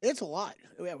 Kelly. It's a lot.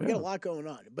 Yeah, we got a lot going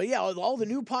on. But yeah, all the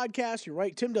new podcasts, you're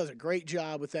right. Tim does a great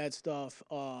job with that stuff.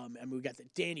 And we got the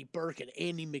Danny Burke and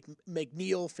Andy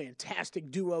McNeil, fantastic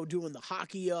duo doing the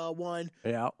hockey one.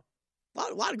 Yeah.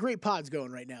 A lot of great pods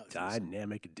going right now.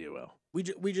 Dynamic duo. We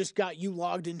just got you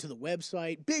logged into the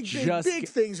website. Big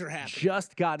things are happening.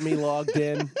 Just got me logged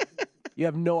in. You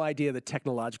have no idea the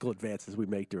technological advances we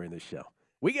make during this show.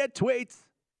 We get tweets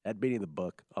at Beating the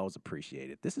Book. Always appreciate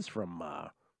it. This is from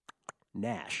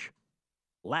Nash.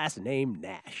 Last name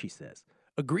Nash, he says.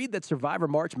 Agreed that Survivor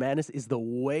March Madness is the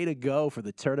way to go for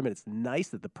the tournament. It's nice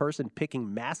that the person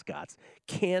picking mascots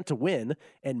can't win,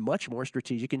 and much more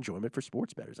strategic enjoyment for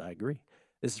sports bettors. I agree.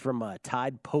 This is from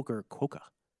Tide Poker Quokka.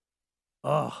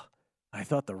 Oh, I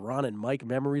thought the Ron and Mike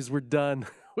memories were done.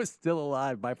 Was still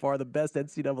alive. By far the best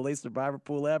NCAA Survivor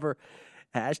pool ever.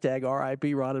 Hashtag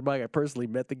RIP Ron and Mike. I personally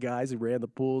met the guys who ran the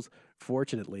pools.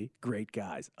 Fortunately, great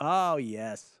guys. Oh,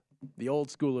 yes. The old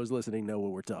schoolers listening know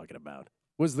what we're talking about.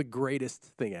 Was the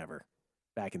greatest thing ever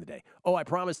back in the day. Oh, I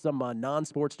promised some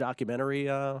non-sports documentary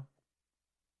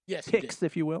picks,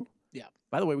 if you will. Yeah.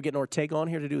 By the way, we're getting Ortega on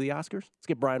here to do the Oscars. Let's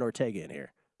get Brian Ortega in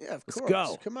here. Yeah, of Let's course.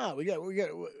 go. Come on. We got.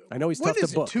 I know he's when tough to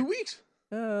is book. It, 2 weeks?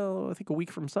 I think a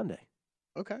week from Sunday.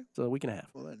 Okay. So a week and a half.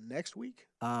 Well, then next week,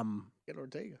 get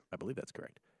Ortega. I believe that's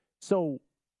correct. So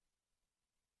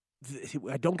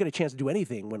I don't get a chance to do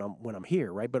anything when I'm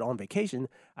here, right? But on vacation,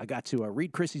 I got to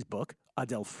read Chrissy's book,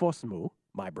 Adel Fosmu,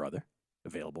 My Brother,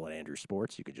 available at Andrew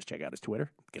Sports. You can just check out his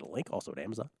Twitter, get a link, also at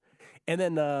Amazon. And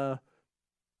then,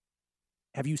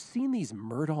 have you seen these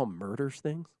Murdaugh Murders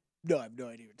things? No, I have no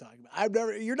idea what you're talking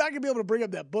about. You're not going to be able to bring up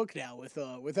that book now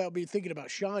without me thinking about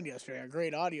Sean yesterday, our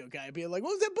great audio guy, being like,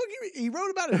 what was that book he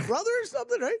wrote about his brother or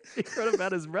something, right? He wrote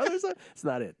about his brother or something? It's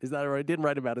not it. It's not right. He didn't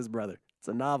write about his brother. It's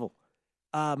a novel.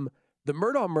 The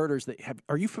Murdaugh Murders,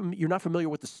 you're not familiar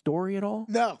with the story at all?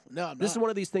 No, I'm not. This is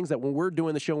one of these things that when we're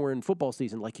doing the show, we're in football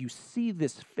season, like you see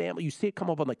this family, you see it come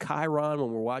up on the Chiron when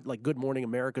we're watching, like Good Morning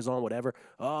America's on, whatever.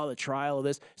 Oh, the trial of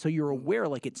this. So you're aware,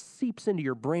 like it seeps into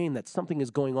your brain that something is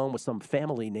going on with some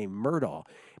family named Murdaugh.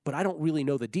 But I don't really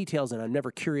know the details, and I'm never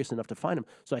curious enough to find them.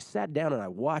 So I sat down and I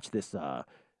watched this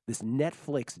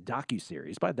Netflix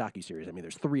docuseries. By docuseries, I mean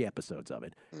there's 3 episodes of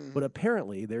it. But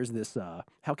apparently there's this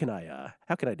how can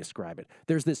I describe it?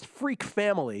 There's this freak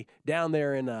family down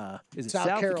there in is it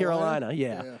South Carolina?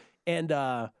 Yeah. And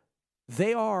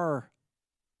they are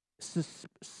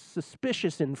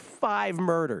suspicious in 5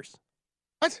 murders.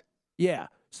 What? Yeah.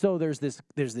 So there's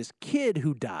this kid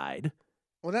who died.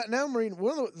 Well, now, Marine,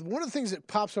 one of the things that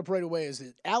pops up right away is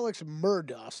that Alex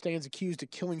Murdaugh stands accused of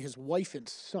killing his wife and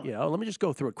son. Yeah, let me just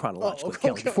go through it chronologically,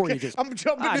 Kelly, before you just... I'm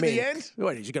jumping to the end?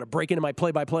 What, are you going to break into my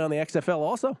play-by-play on the XFL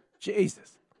also?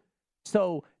 Jesus.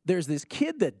 So there's this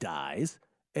kid that dies,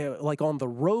 like on the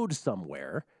road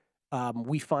somewhere.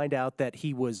 We find out that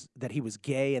he was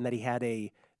gay and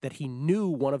that he knew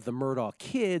one of the Murdaugh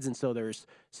kids, and so there's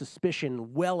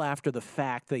suspicion well after the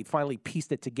fact. They finally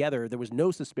pieced it together. There was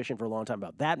no suspicion for a long time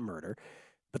about that murder,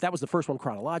 but that was the first one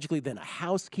chronologically. Then a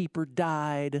housekeeper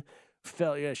died.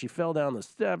 She fell down the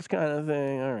steps kind of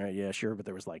thing. All right, yeah, sure, but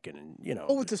there was like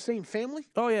Oh, it's the same family?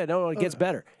 Oh, yeah, no, it gets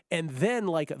better. And then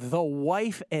like the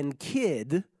wife and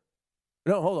kid.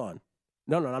 No, hold on.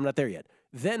 No, I'm not there yet.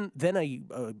 Then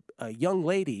a young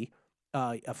lady,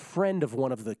 a friend of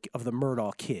one of the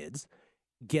Murdaugh kids,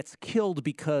 gets killed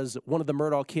because one of the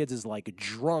Murdaugh kids is like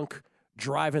drunk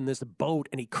driving this boat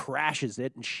and he crashes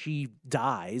it and she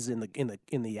dies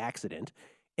in the accident.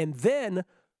 And then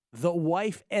the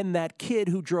wife and that kid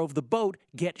who drove the boat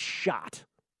get shot.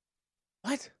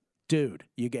 What? Dude,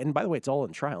 and by the way, it's all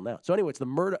in trial now. So anyway, it's the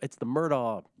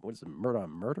Murdaugh, what is it, Murdaugh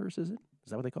Murders, is it? Is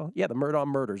that what they call it? Yeah, the Murdaugh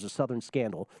Murders, a Southern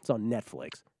Scandal. It's on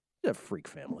Netflix. It's a freak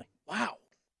family. Wow.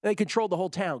 And they controlled the whole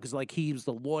town because, like, he was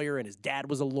the lawyer and his dad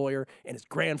was a lawyer and his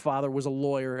grandfather was a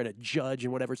lawyer and a judge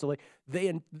and whatever. So, like,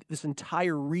 this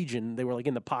entire region, they were, like,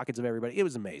 in the pockets of everybody. It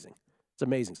was amazing. It's an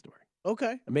amazing story.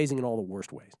 Okay. Amazing in all the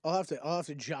worst ways. I'll have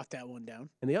to jot that one down.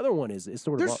 And the other one is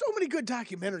sort of... There's so many good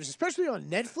documentaries, especially on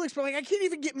Netflix, but, like, I can't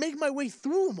even make my way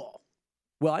through them all.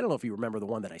 Well, I don't know if you remember the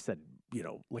one that I said,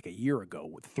 like a year ago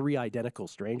with 3 identical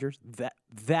strangers.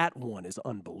 That one is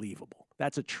unbelievable.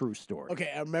 That's a true story.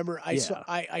 Okay, I remember.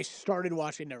 I started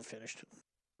watching, never finished.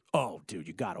 Oh, dude,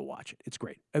 you got to watch it. It's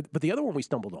great. But the other one we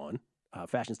stumbled on,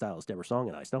 fashion stylist Deborah Song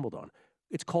and I stumbled on,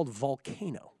 it's called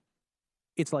Volcano.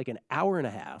 It's like an hour and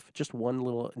a half, just one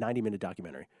little 90-minute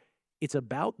documentary. It's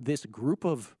about this group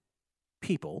of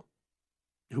people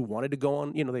who wanted to go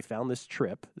on, they found this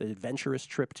trip, the adventurous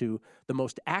trip to the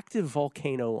most active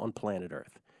volcano on planet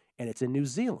Earth. And it's in New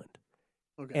Zealand.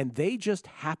 Okay. And they just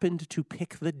happened to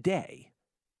pick the day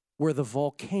where the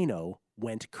volcano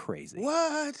went crazy.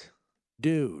 What?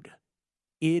 Dude,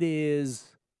 it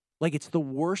is like it's the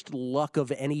worst luck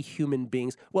of any human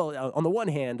beings. Well, on the one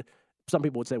hand, some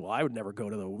people would say, well, I would never go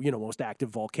to the most active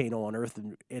volcano on Earth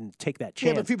and take that chance.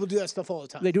 Yeah, but people do that stuff all the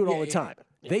time. They do it all the time.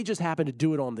 Yeah. They just happen to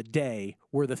do it on the day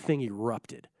where the thing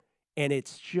erupted. And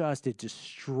it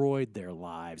destroyed their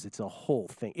lives. It's a whole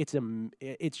thing.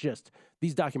 It's just,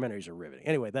 these documentaries are riveting.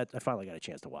 Anyway, I finally got a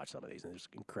chance to watch some of these, and it's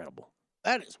incredible.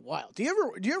 That is wild. Do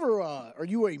you ever, are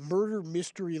you a murder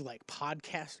mystery,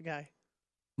 podcast guy?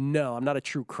 No, I'm not a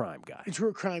true crime guy. A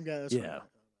true crime guy? That's yeah.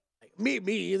 Me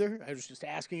either. I was just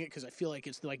asking it because I feel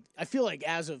like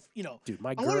as of, Dude,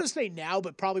 I wanted to say now,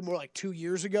 but probably more like 2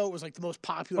 years ago, it was like the most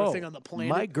popular thing on the planet.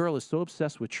 My girl is so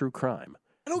obsessed with true crime.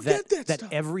 I don't get that stuff.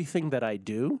 That everything that I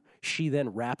do, she then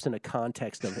wraps in a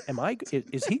context of,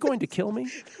 is he going to kill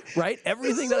me? Right?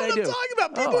 Everything that I do. This is what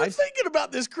I'm talking about. People are thinking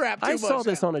about this crap too much. I saw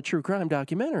this on a true crime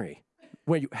documentary,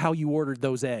 how you ordered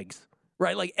those eggs.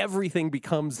 Right, like everything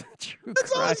becomes true.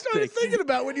 That's all I started thinking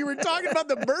about when you were talking about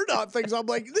the Murdoch things. I'm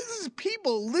like, this is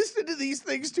people listen to these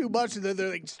things too much, and then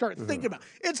they start thinking about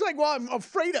it. It's like, well, I'm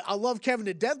afraid I love Kevin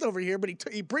to death over here, but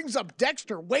he brings up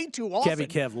Dexter way too often.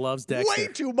 Kev loves Dexter. Way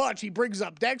too much. He brings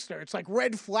up Dexter. It's like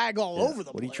red flag all over the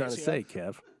place. What are you trying to say,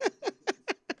 Kev?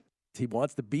 He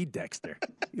wants to be Dexter.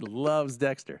 He loves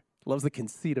Dexter. Loves the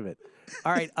conceit of it.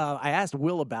 All right, I asked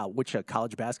Will about which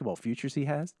college basketball futures he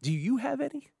has. Do you have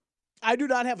any? I do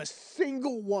not have a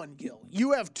single one, Gil.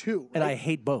 You have two, right? And I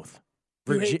hate both.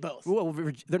 You hate both? Well,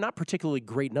 they're not particularly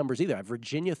great numbers either. I have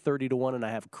Virginia 30-1, and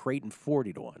I have Creighton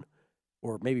 40-1.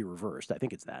 Or maybe reversed. I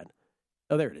think it's that.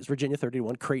 Oh, there it is. Virginia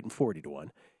 30-1, Creighton 40-1.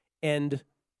 And,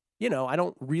 I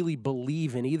don't really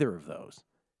believe in either of those.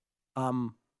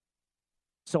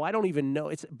 So I don't even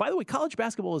know. By the way, college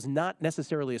basketball is not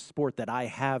necessarily a sport that I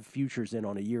have futures in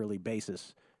on a yearly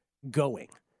basis going.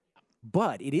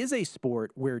 But it is a sport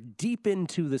where deep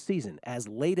into the season, as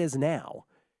late as now,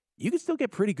 you can still get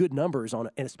pretty good numbers on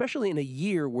it, and especially in a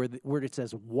year where it's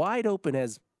as wide open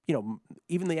as,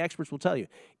 even the experts will tell you,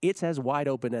 it's as wide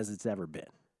open as it's ever been.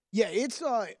 Yeah, it's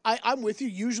I'm with you.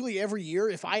 Usually every year,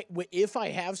 if I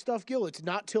have stuff, Gil, it's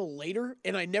not till later,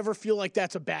 and I never feel like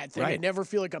that's a bad thing. Right. I never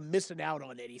feel like I'm missing out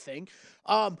on anything.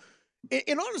 And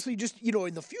honestly, just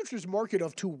in the futures market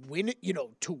to win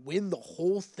the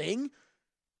whole thing.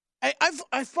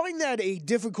 I find that a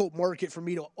difficult market for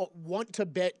me to want to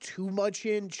bet too much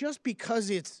in, just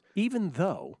because it's... Even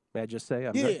though, may I just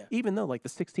say, even though like the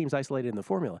 6 teams isolated in the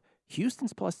formula,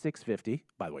 Houston's plus 650,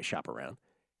 by the way, shop around.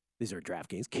 These are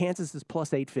DraftKings. Kansas is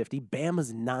plus 850,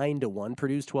 Bama's 9-1,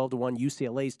 Purdue's 12-1,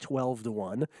 UCLA's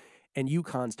 12-1, and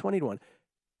UConn's 20-1.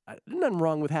 Nothing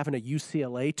wrong with having a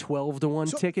UCLA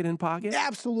 12-1 ticket in pocket.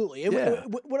 Absolutely. Yeah.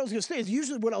 What I was going to say is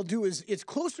usually what I'll do is it's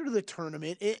closer to the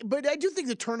tournament, but I do think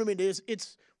the tournament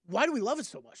it's why do we love it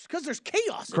so much? Because there's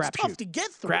chaos. It's tough to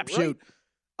get through. Crapshoot.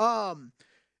 Right?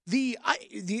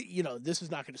 This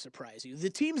is not going to surprise you. The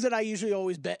teams that I usually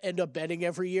always end up betting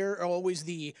every year are always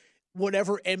the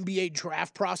whatever NBA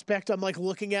draft prospect I'm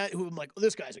looking at, who I'm like,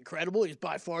 this guy's incredible. He's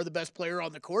by far the best player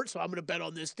on the court, so I'm going to bet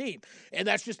on this team. And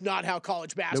that's just not how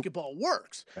college basketball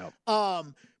works. Nope.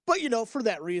 But, for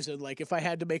that reason, if I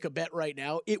had to make a bet right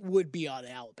now, it would be on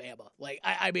Alabama.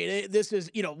 This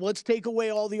is, let's take away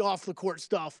all the off-the-court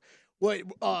stuff.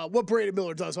 What Brandon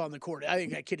Miller does on the court, I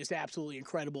think that kid is absolutely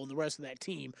incredible, and the rest of that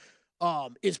team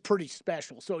is pretty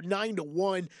special. So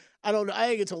 9-1, I don't know. I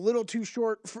think it's a little too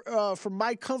short for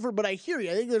my comfort, but I hear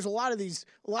you. I think there's a lot of these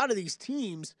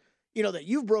teams, that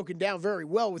you've broken down very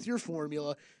well with your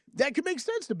formula that could make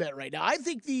sense to bet right now. I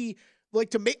think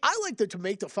to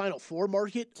make the Final Four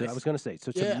market. So I was going to say,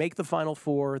 to make the Final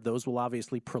Four, those will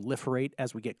obviously proliferate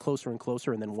as we get closer and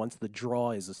closer, and then once the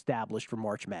draw is established for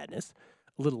March Madness,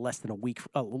 a little less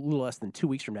than 2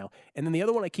 weeks from now, and then the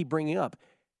other one I keep bringing up.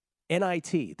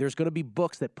 NIT. There's going to be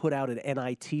books that put out an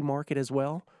NIT market as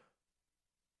well.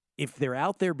 If they're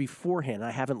out there beforehand,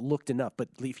 I haven't looked enough, but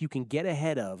if you can get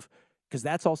ahead of, because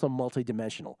that's also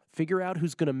multidimensional, figure out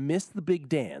who's going to miss the big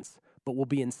dance, but will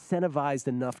be incentivized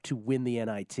enough to win the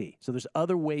NIT. So there's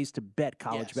other ways to bet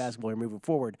college basketball here moving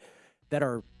forward that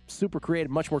are super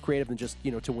creative, much more creative than just,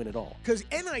 to win it all. Because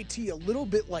NIT, a little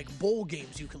bit like bowl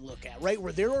games you can look at, right?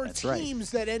 Where there are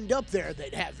teams that end up there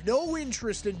that have no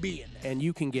interest in being there. And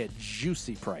you can get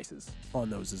juicy prices on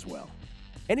those as well.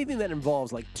 Anything that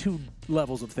involves 2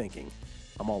 levels of thinking,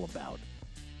 I'm all about.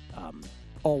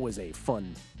 Always a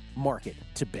fun market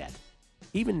to bet,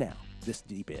 even now, this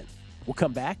deep in. We'll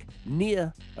come back.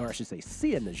 Sia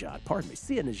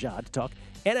Nejad to talk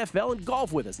NFL and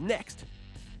golf with us next.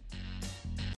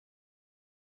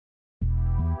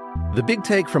 The Big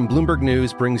Take from Bloomberg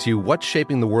News brings you what's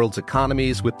shaping the world's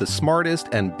economies with the smartest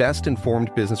and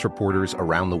best-informed business reporters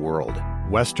around the world.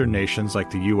 Western nations like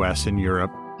the U.S. and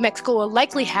Europe. Mexico will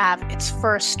likely have its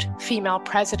first female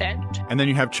president. And then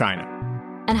you have China.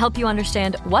 And help you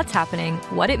understand what's happening,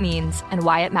 what it means, and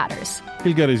why it matters.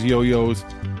 He'll get his yo-yos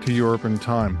to Europe in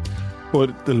time.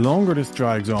 But the longer this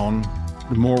drags on,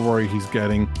 the more worry he's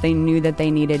getting. They knew that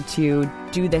they needed to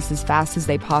do this as fast as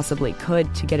they possibly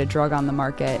could to get a drug on the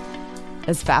market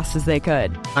as fast as they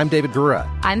could. I'm David Gura.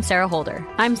 I'm Sarah Holder.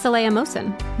 I'm Saleha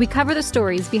Mohsin. We cover the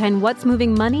stories behind what's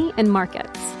moving money and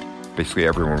markets. Basically,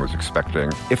 everyone was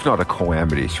expecting, if not a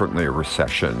calamity, certainly a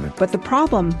recession. But the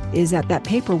problem is that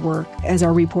paperwork, as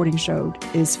our reporting showed,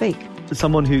 is fake. As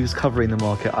someone who's covering the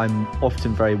market, I'm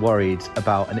often very worried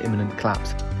about an imminent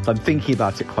collapse. So I'm thinking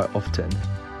about it quite often.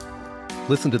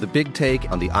 Listen to The Big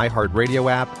Take on the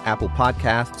iHeartRadio app, Apple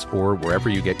Podcasts, or wherever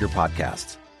you get your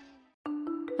podcasts.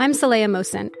 I'm Saleha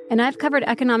Mohsin, and I've covered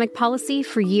economic policy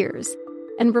for years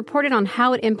and reported on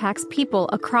how it impacts people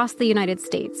across the United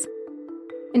States.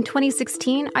 In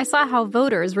 2016, I saw how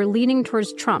voters were leaning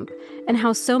towards Trump and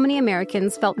how so many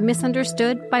Americans felt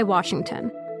misunderstood by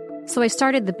Washington. So I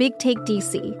started The Big Take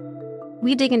DC.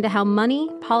 We dig into how money,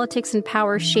 politics, and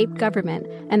power shape government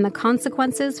and the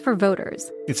consequences for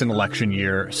voters. It's an election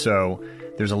year, so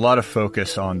there's a lot of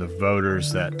focus on the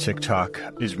voters that TikTok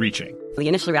is reaching. The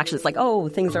initial reaction is like, oh,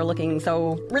 things are looking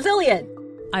so resilient.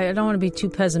 I don't want to be too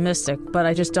pessimistic, but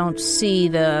I just don't see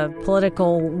the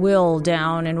political will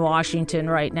down in Washington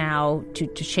right now to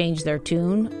change their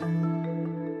tune.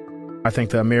 I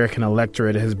think the American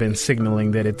electorate has been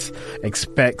signaling that it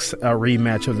expects a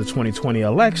rematch of the 2020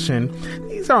 election.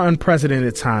 These are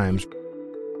unprecedented times.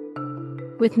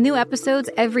 With new episodes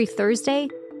every Thursday,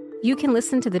 you can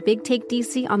listen to The Big Take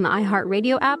DC on the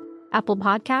iHeartRadio app, Apple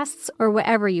Podcasts, or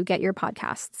wherever you get your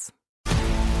podcasts.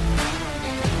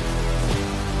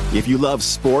 If you love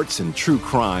sports and true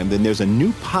crime, then there's a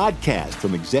new podcast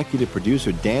from executive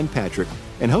producer Dan Patrick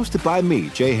and hosted by me,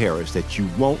 Jay Harris, that you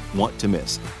won't want to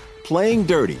miss. Playing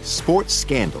Dirty: Sports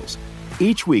Scandals.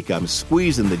 Each week, I'm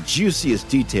squeezing the juiciest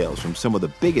details from some of the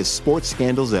biggest sports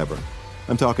scandals ever.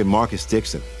 I'm talking Marcus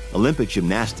Dixon, Olympic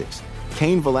gymnastics,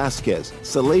 Cain Velasquez,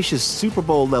 salacious Super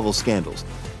Bowl-level scandals.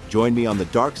 Join me on the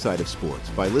dark side of sports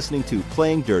by listening to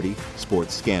Playing Dirty: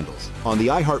 Sports Scandals on the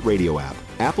iHeartRadio app,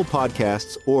 Apple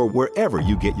Podcasts, or wherever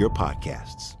you get your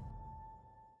podcasts.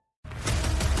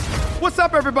 What's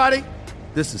up, everybody?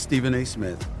 This is Stephen A.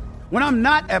 Smith. When I'm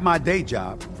not at my day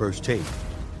job, First Take,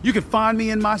 you can find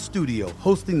me in my studio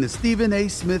hosting the Stephen A.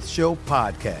 Smith Show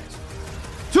podcast.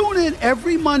 Tune in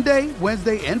every Monday,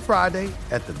 Wednesday, and Friday,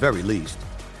 at the very least,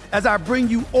 as I bring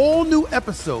you all new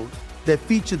episodes that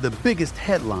feature the biggest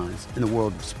headlines in the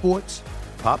world of sports,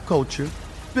 pop culture,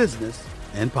 business,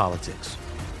 and politics.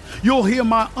 You'll hear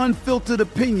my unfiltered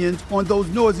opinions on those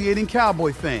nauseating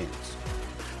Cowboy fans,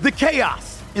 the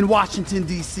chaos in Washington,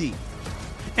 D.C.,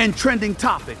 and trending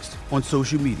topics on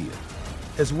social media,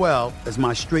 as well as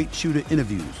my straight shooter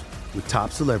interviews with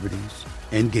top celebrities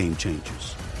and game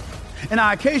changers. And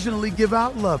I occasionally give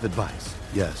out love advice.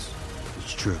 Yes,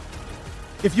 it's true.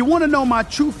 If you want to know my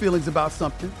true feelings about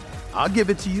something, I'll give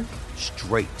it to you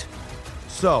straight.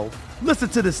 So listen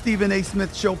to the Stephen A.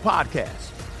 Smith Show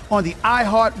podcast on the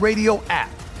iHeartRadio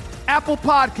app, Apple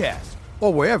Podcasts,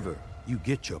 or wherever you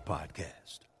get your podcast.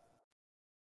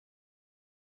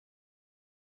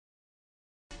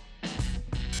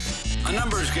 A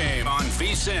numbers game on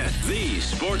VSiN, the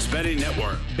sports betting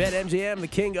network. BetMGM, the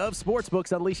king of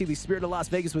sportsbooks, unleashing the spirit of Las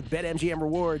Vegas with BetMGM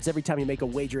rewards. Every time you make a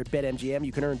wager at BetMGM,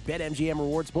 you can earn BetMGM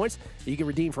rewards points that you can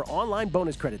redeem for online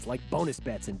bonus credits like bonus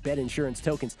bets and bet insurance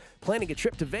tokens. Planning a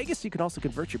trip to Vegas, you can also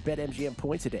convert your BetMGM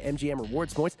points into MGM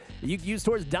rewards points that you can use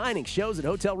towards dining, shows, and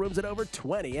hotel rooms at over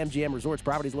 20 MGM Resorts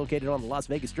properties located on the Las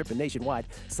Vegas Strip and nationwide.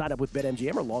 Sign up with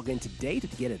BetMGM or log in today to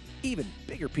get an even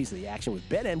bigger piece of the action with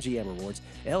BetMGM rewards.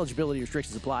 Eligibility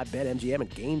restrictions apply. BetMGM and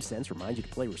GameSense remind you to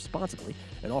play responsibly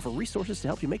and offer resources to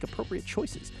help you make appropriate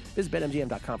choices. Visit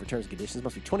BetMGM.com for terms and conditions.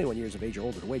 Must be 21 years of age or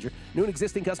older to wager. New and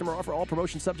existing customer offer. All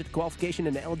promotions subject to qualification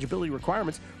and eligibility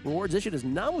requirements. Rewards issued as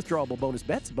non-withdrawable bonus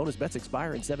bets. Bonus bets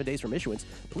expire in 7 days from issuance.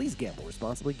 Please gamble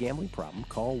responsibly. Gambling problem?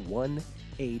 Call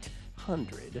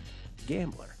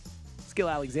 1-800-GAMBLER. Skill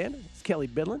Alexander. It's Kelly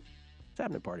Bidlin. It's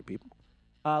happening, party people.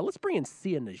 Let's bring in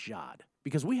Sia Nejad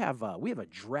because we have a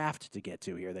draft to get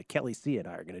to here that Kelly Sia and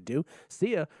I are going to do.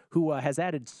 Sia, who has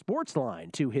added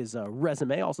Sportsline to his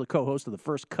resume, also co-host of the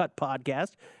First Cut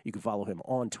podcast. You can follow him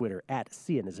on Twitter at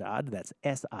Sianejad. That's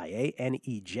Sianejad.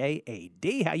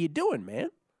 How you doing, man?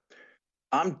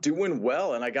 I'm doing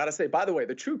well, and I gotta say, by the way,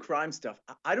 the true crime stuff,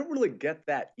 I don't really get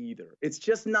that either. It's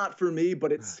just not for me,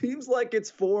 but it seems like it's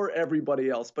for everybody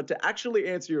else. But to actually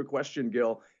answer your question,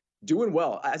 Gil, doing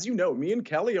well. As you know, me and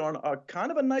Kelly are on a kind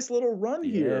of a nice little run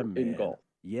here in golf.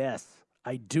 Yes,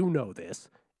 I do know this.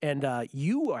 And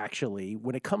you actually,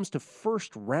 when it comes to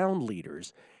first round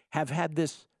leaders, have had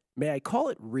this, may I call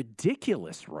it,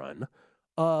 ridiculous run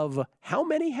of how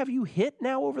many have you hit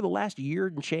now over the last year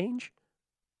and change?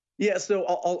 Yeah, so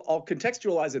I'll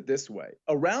contextualize it this way.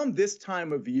 Around this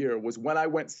time of year was when I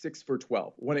went 6 for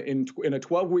 12. When in a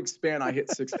 12-week span, I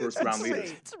hit 6 first-round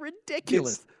leaders. It's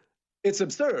ridiculous. It's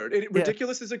absurd.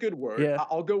 Ridiculous is a good word. Yeah.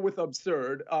 I'll go with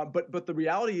absurd. But the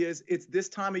reality is, it's this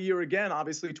time of year again,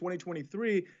 obviously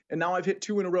 2023, and now I've hit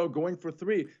 2 in a row, going for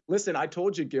 3. Listen, I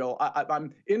told you, Gil,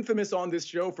 I'm infamous on this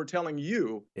show for telling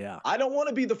you, I don't want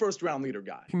to be the first round leader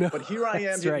guy. No, but here I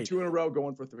am hitting 2 in a row,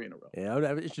 going for 3 in a row. Yeah,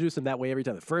 I would introduce him that way every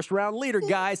time. The first round leader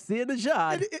guy,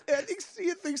 Sianejad. I think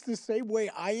Sia thinks the same way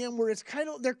I am, where it's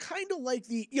they're kind of like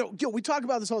Gil, we talk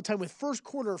about this all the time with first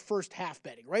quarter, first half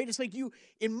betting, right? It's like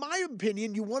in my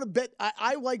opinion, you want to bet.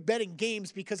 I like betting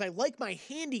games because I like my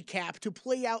handicap to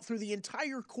play out through the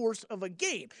entire course of a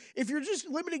game. If you're just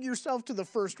limiting yourself to the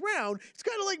first round, it's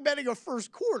kind of like betting a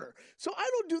first quarter. So I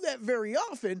don't do that very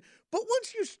often. But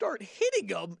once you start hitting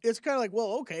them, it's kind of like,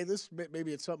 well, okay,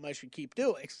 maybe it's something I should keep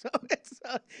doing. So it's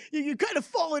you kind of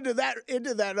fall into that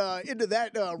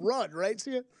run, right,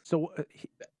 Sia? So,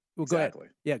 go ahead.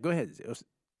 Yeah, go ahead.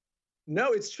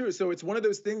 No, it's true. So it's one of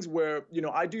those things where,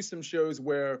 I do some shows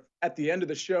where at the end of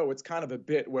the show, it's kind of a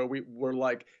bit where we're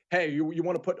like, hey, you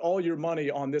want to put all your money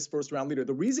on this first round leader.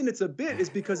 The reason it's a bit is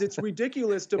because it's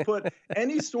ridiculous to put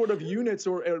any sort of units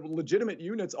or legitimate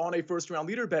units on a first round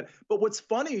leader bet. But what's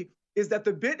funny is that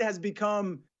the bit has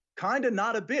become kind of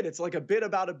not a bit. It's like a bit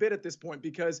about a bit at this point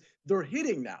because they're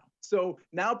hitting now. So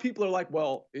now people are like,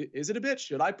 well, is it a bit?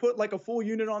 Should I put like a full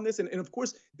unit on this? And of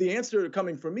course, the answer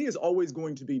coming from me is always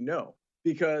going to be no,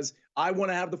 because I want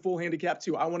to have the full handicap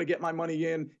too. I want to get my money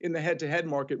in the head-to-head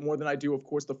market more than I do, of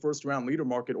course, the first-round leader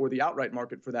market or the outright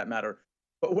market for that matter.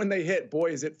 But when they hit, boy,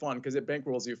 is it fun because it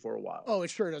bankrolls you for a while. Oh, it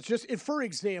sure does. For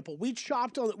example, we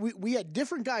chopped on. We had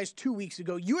different guys 2 weeks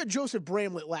ago. You had Joseph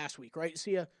Bramlett last week, right,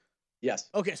 Sia?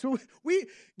 Yes. Okay, so we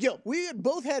had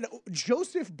both had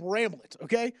Joseph Bramlett,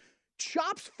 okay?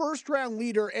 Chop's first-round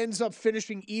leader ends up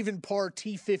finishing even par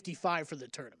T55 for the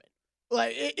tournament.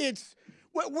 Like, it's...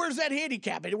 Where's that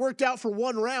handicap? It worked out for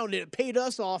one round and it paid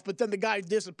us off, but then the guy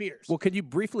disappears. Well, could you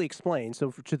briefly explain,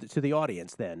 to the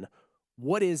audience then,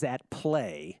 what is at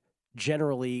play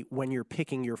generally when you're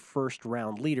picking your first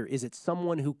round leader? Is it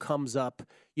someone who comes up,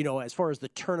 as far as the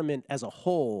tournament as a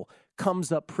whole,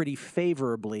 comes up pretty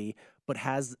favorably, but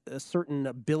has a certain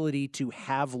ability to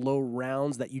have low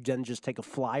rounds that you then just take a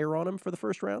flyer on him for the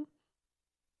first round?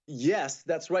 Yes,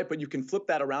 that's right. But you can flip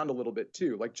that around a little bit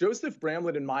too. Like Joseph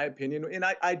Bramlett, in my opinion, and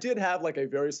I did have like a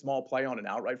very small play on an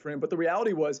outright for him, but the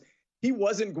reality was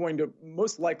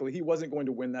most likely he wasn't going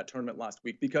to win that tournament last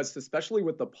week because especially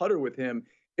with the putter with him,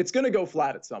 it's going to go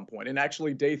flat at some point. And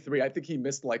actually day 3, I think he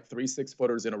missed like 3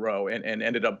 6-footers in a row and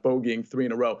ended up bogeying 3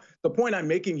 in a row. The point I'm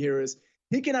making here is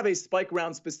he can have a spike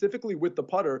round specifically with the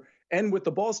putter and with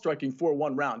the ball striking for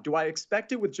one round. Do I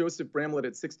expect it with Joseph Bramlett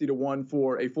at 60-1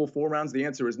 for a full 4 rounds? The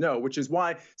answer is no, which is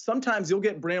why sometimes you'll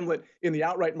get Bramlett in the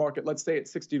outright market, let's say at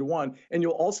 60-1, and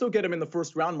you'll also get him in the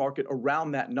first round market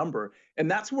around that number.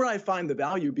 And that's where I find the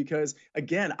value because,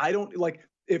 again, I don't like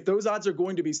 – if those odds are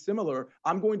going to be similar,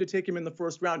 I'm going to take him in the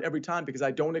first round every time because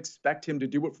I don't expect him to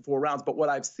do it for 4 rounds. But what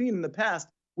I've seen in the past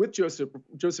with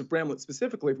Joseph Bramlett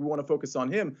specifically, if we want to focus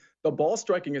on him, the ball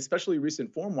striking, especially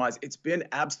recent form-wise, it's been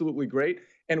absolutely great.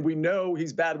 And we know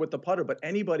he's bad with the putter, but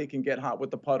anybody can get hot with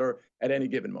the putter at any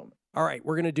given moment. All right,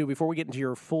 we're going to do, before we get into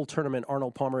your full tournament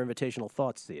Arnold Palmer Invitational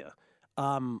thoughts, Sia,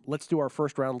 let's do our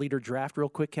first-round leader draft real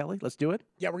quick, Kelly. Let's do it.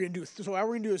 Yeah, we're going to do so. How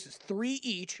we're going to do this is 3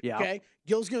 each, yeah. Okay?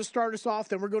 Gil's going to start us off,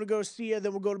 then we're going to go to Sia,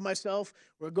 then we'll go to myself.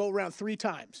 We'll go around 3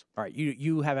 times. All right,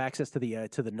 you have access to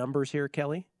the numbers here,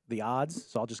 Kelly, the odds,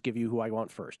 so I'll just give you who I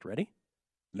want first. Ready?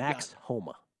 Max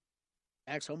Homa.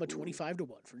 Max Homa, 25-1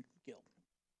 for Gil.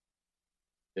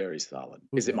 Very solid.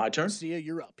 Is it my turn? Sia,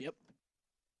 you're up. Yep.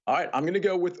 All right, I'm going to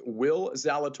go with Will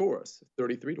Zalatoris,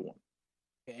 33-1.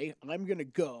 Okay, I'm going to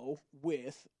go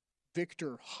with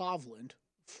Victor Hovland,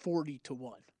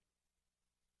 40-1.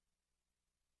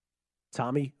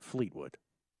 Tommy Fleetwood.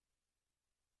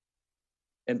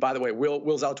 And by the way, Will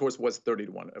Zalatoris was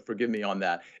 30-1. Forgive me on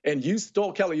that. And you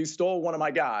stole one of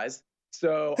my guys.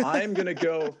 So I'm going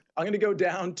to go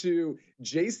down to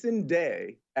Jason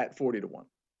Day at 40-1.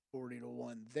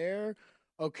 40-1 there.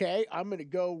 Okay, I'm going to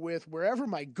go with wherever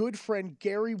my good friend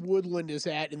Gary Woodland is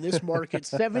at in this market,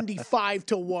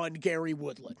 75-1 Gary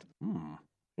Woodland.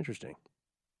 Interesting.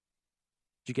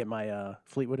 Did you get my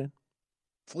Fleetwood in?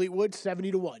 Fleetwood,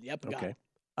 70-1. Yep, got okay. it.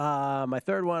 My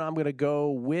third one, I'm going to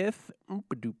go with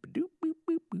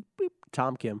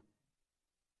Tom Kim.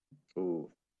 Ooh,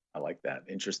 I like that.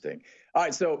 Interesting. All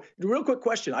right, so real quick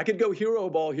question. I could go hero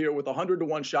ball here with a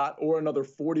 100-1 shot or another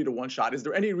 40-1 shot. Is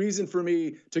there any reason for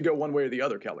me to go one way or the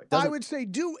other, Kelly? I would say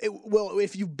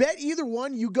if you bet either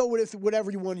one, you go with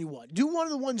whatever one you want. Do one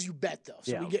of the ones you bet, though.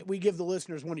 So we give the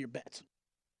listeners one of your bets.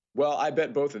 Well, I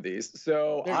bet both of these.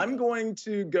 So I'm going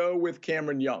to go with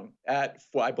Cameron Young at,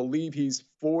 I believe he's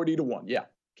 40-1. Yeah,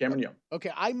 Cameron Young.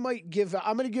 Okay, I'm going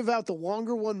to give out the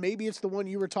longer one. Maybe it's the one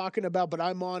you were talking about, but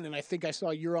I'm on, and I think I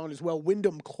saw you're on as well.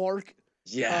 Wyndham Clark.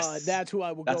 Yes. That's who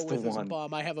I will go with as a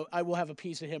bum. I will have a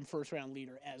piece of him first-round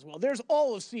leader as well. There's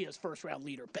all of Sia's first-round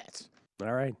leader bets.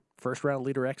 All right. First-round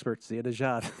leader expert, Sia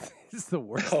Nejad. This is the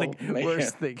worst thing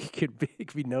it could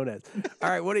be known as. All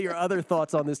right, what are your other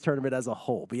thoughts on this tournament as a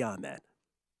whole beyond that?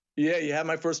 Yeah, you have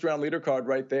my first-round leader card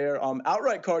right there.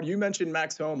 Outright card, you mentioned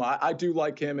Max Homa. I do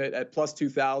like him at plus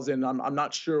 2,000. I'm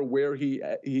not sure where he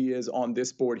is on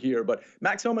this board here, but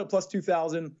Max Homa at plus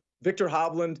 2,000. Victor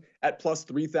Hovland at plus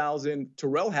 3,000,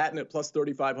 Tyrrell Hatton at plus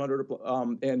 3,500,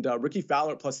 and Ricky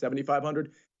Fowler at plus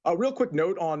 7,500. A real quick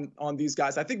note on these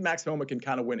guys. I think Max Homa can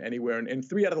kind of win anywhere. And in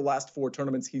 3 out of the last 4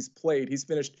 tournaments he's played, he's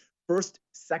finished first,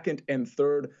 second, and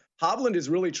third. Hovland is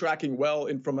really tracking well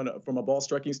from a ball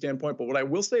striking standpoint. But what I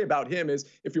will say about him is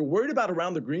if you're worried about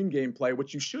around the green gameplay,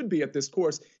 which you should be at this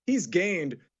course, he's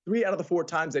gained 3 out of the 4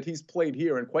 times that he's played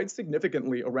here and quite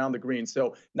significantly around the green.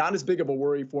 So not as big of a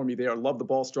worry for me there. Love the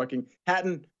ball striking.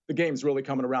 Hatton, the game's really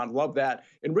coming around. Love that.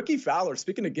 And Ricky Fowler,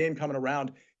 speaking of game coming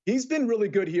around, he's been really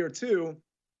good here too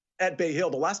at Bay Hill.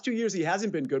 The last 2 years he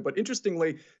hasn't been good, but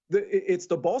interestingly, it's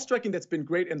the ball striking that's been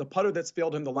great and the putter that's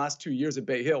failed him the last 2 years at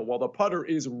Bay Hill. While the putter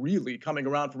is really coming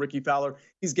around for Ricky Fowler,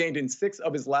 he's gained in 6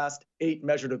 of his last 8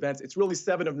 measured events. It's really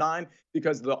 7 of 9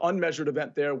 because the unmeasured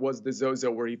event there was the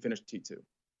Zozo where he finished T2.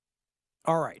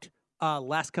 All right.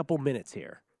 Last couple minutes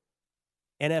here.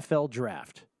 NFL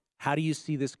draft. How do you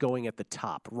see this going at the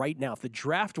top right now? If the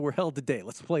draft were held today,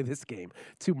 let's play this game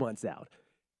 2 months out.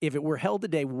 If it were held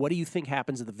today, what do you think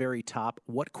happens at the very top?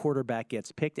 What quarterback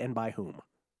gets picked and by whom?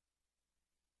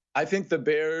 I think the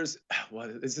Bears,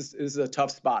 this is a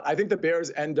tough spot. I think the Bears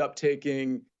end up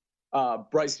taking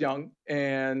Bryce Young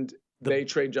and they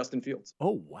trade Justin Fields.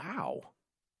 Oh, wow.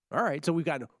 All right, so we've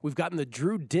gotten the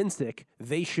Drew Dinsick.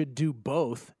 They should do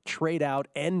both, trade out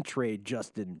and trade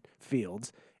Justin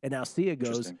Fields. And now Sia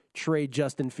goes, trade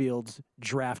Justin Fields,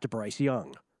 draft Bryce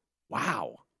Young.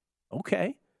 Wow.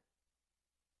 Okay.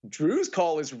 Drew's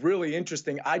call is really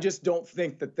interesting. I just don't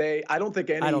think that I don't think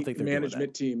any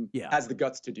management team has the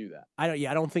guts to do that. I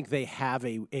don't think they have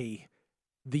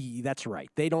that's right.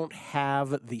 They don't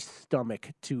have the stomach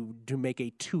to make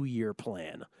a 2-year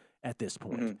plan at this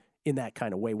point in that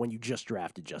kind of way when you just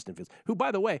drafted Justin Fields, who, by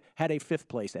the way, had a 5th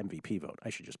place MVP vote. I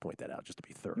should just point that out just to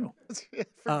be thorough.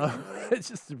 It's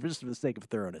just for the sake of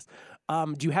thoroughness.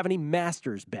 Do you have any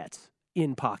Masters bets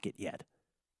in pocket yet?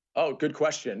 Oh, good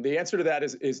question. The answer to that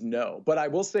is no. But I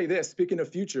will say this, speaking of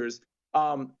futures,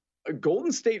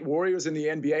 Golden State Warriors in the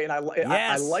NBA, and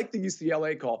I like the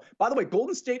UCLA call. By the way,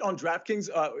 Golden State on DraftKings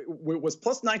was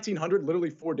plus 1,900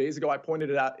 literally 4 days ago. I pointed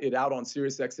it out on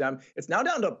SiriusXM. It's now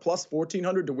down to plus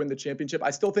 1,400 to win the championship.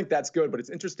 I still think that's good, but it's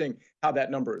interesting how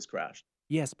that number has crashed.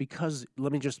 Yes, because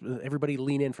everybody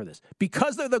lean in for this.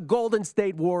 Because they're the Golden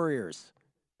State Warriors,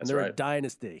 and they're a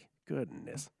dynasty.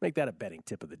 Goodness. Make that a betting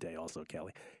tip of the day also,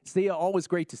 Kelly. Sia, always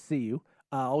great to see you.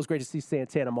 Always great to see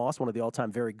Santana Moss, one of the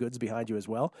all-time very goods behind you as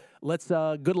well. Let's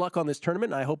good luck on this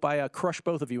tournament. I hope I crush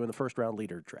both of you in the first-round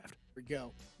leader draft. Here we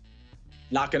go.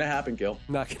 Not going to happen, Gil.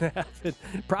 Not going to happen.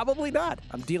 Probably not.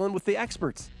 I'm dealing with the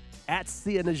experts. At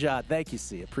Sia Nejad. Thank you,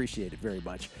 Sia. Appreciate it very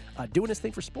much. Doing his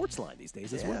thing for Sportsline these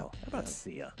days as well. How about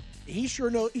Sia? He sure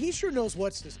knows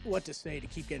what to say to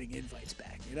keep getting invites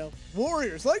back, you know?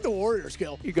 Warriors, like the Warriors,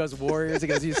 Gil. He goes Warriors, he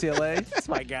goes UCLA. That's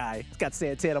my guy. He's got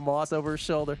Santana Moss over his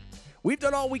shoulder. We've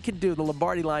done all we can do. The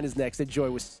Lombardi Line is next.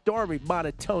 Enjoy with Stormy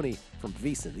Buonantony from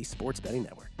VSiN, the Sports Betting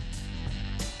Network.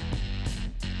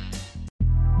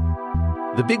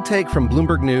 The Big Take from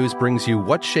Bloomberg News brings you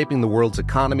what's shaping the world's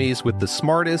economies with the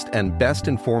smartest and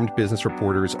best-informed business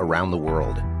reporters around the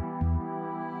world.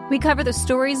 We cover the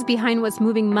stories behind what's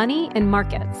moving money and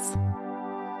markets.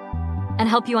 and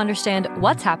help you understand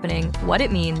what's happening, what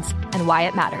it means, and why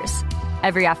it matters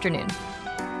every afternoon.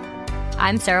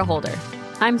 I'm Sarah Holder.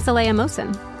 I'm Saleha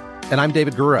Mohsin. And I'm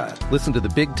David Gura. Listen to The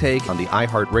Big Take on the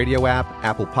iHeartRadio app,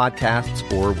 Apple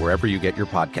Podcasts, or wherever you get your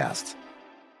podcasts.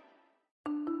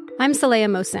 I'm Saleha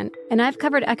Mohsin, and I've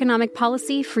covered economic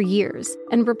policy for years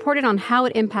and reported on how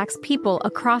it impacts people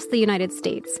across the United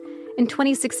States. In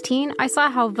 2016, I saw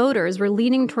how voters were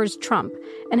leaning towards Trump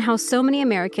and how so many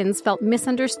Americans felt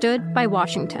misunderstood by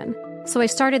Washington. So I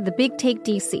started The Big Take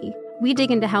DC. We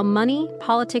dig into how money,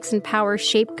 politics, and power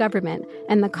shape government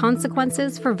and the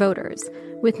consequences for voters.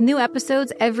 With new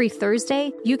episodes every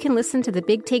Thursday, you can listen to The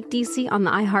Big Take DC on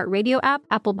the iHeartRadio app,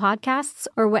 Apple Podcasts,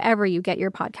 or wherever you get your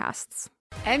podcasts.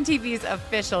 MTV's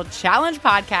official Challenge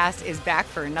podcast is back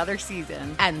for another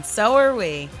season. And so are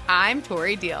we. I'm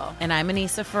Tori Deal. And I'm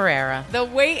Anissa Ferreira. The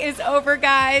wait is over,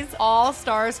 guys. All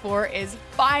Stars 4 is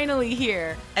finally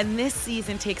here. And this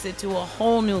season takes it to a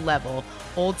whole new level.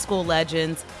 Old school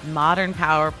legends, modern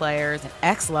power players, and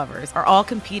ex-lovers are all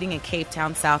competing in Cape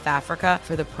Town, South Africa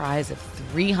for the prize of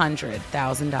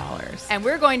 $300,000. And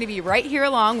we're going to be right here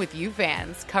along with you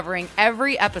fans, covering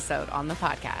every episode on the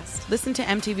podcast. Listen to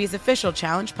MTV's official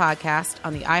Challenge podcast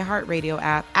on the iHeartRadio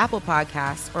app, Apple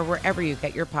Podcasts, or wherever you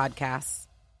get your podcasts.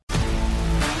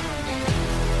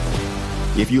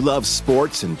 If you love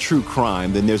sports and true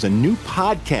crime, then there's a new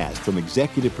podcast from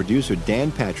executive producer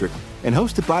Dan Patrick and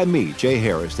hosted by me, Jay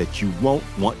Harris, that you won't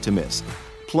want to miss.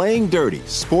 Playing Dirty: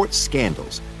 Sports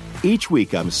Scandals. Each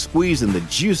week, I'm squeezing the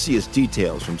juiciest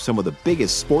details from some of the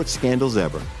biggest sports scandals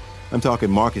ever. I'm talking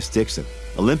Marcus Dixon,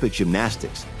 Olympic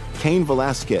gymnastics, Cain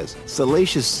Velasquez,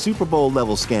 salacious Super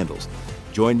Bowl-level scandals.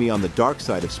 Join me on the dark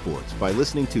side of sports by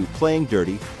listening to Playing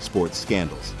Dirty: Sports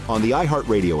Scandals on the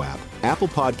iHeartRadio app, Apple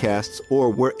Podcasts,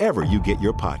 or wherever you get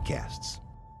your podcasts.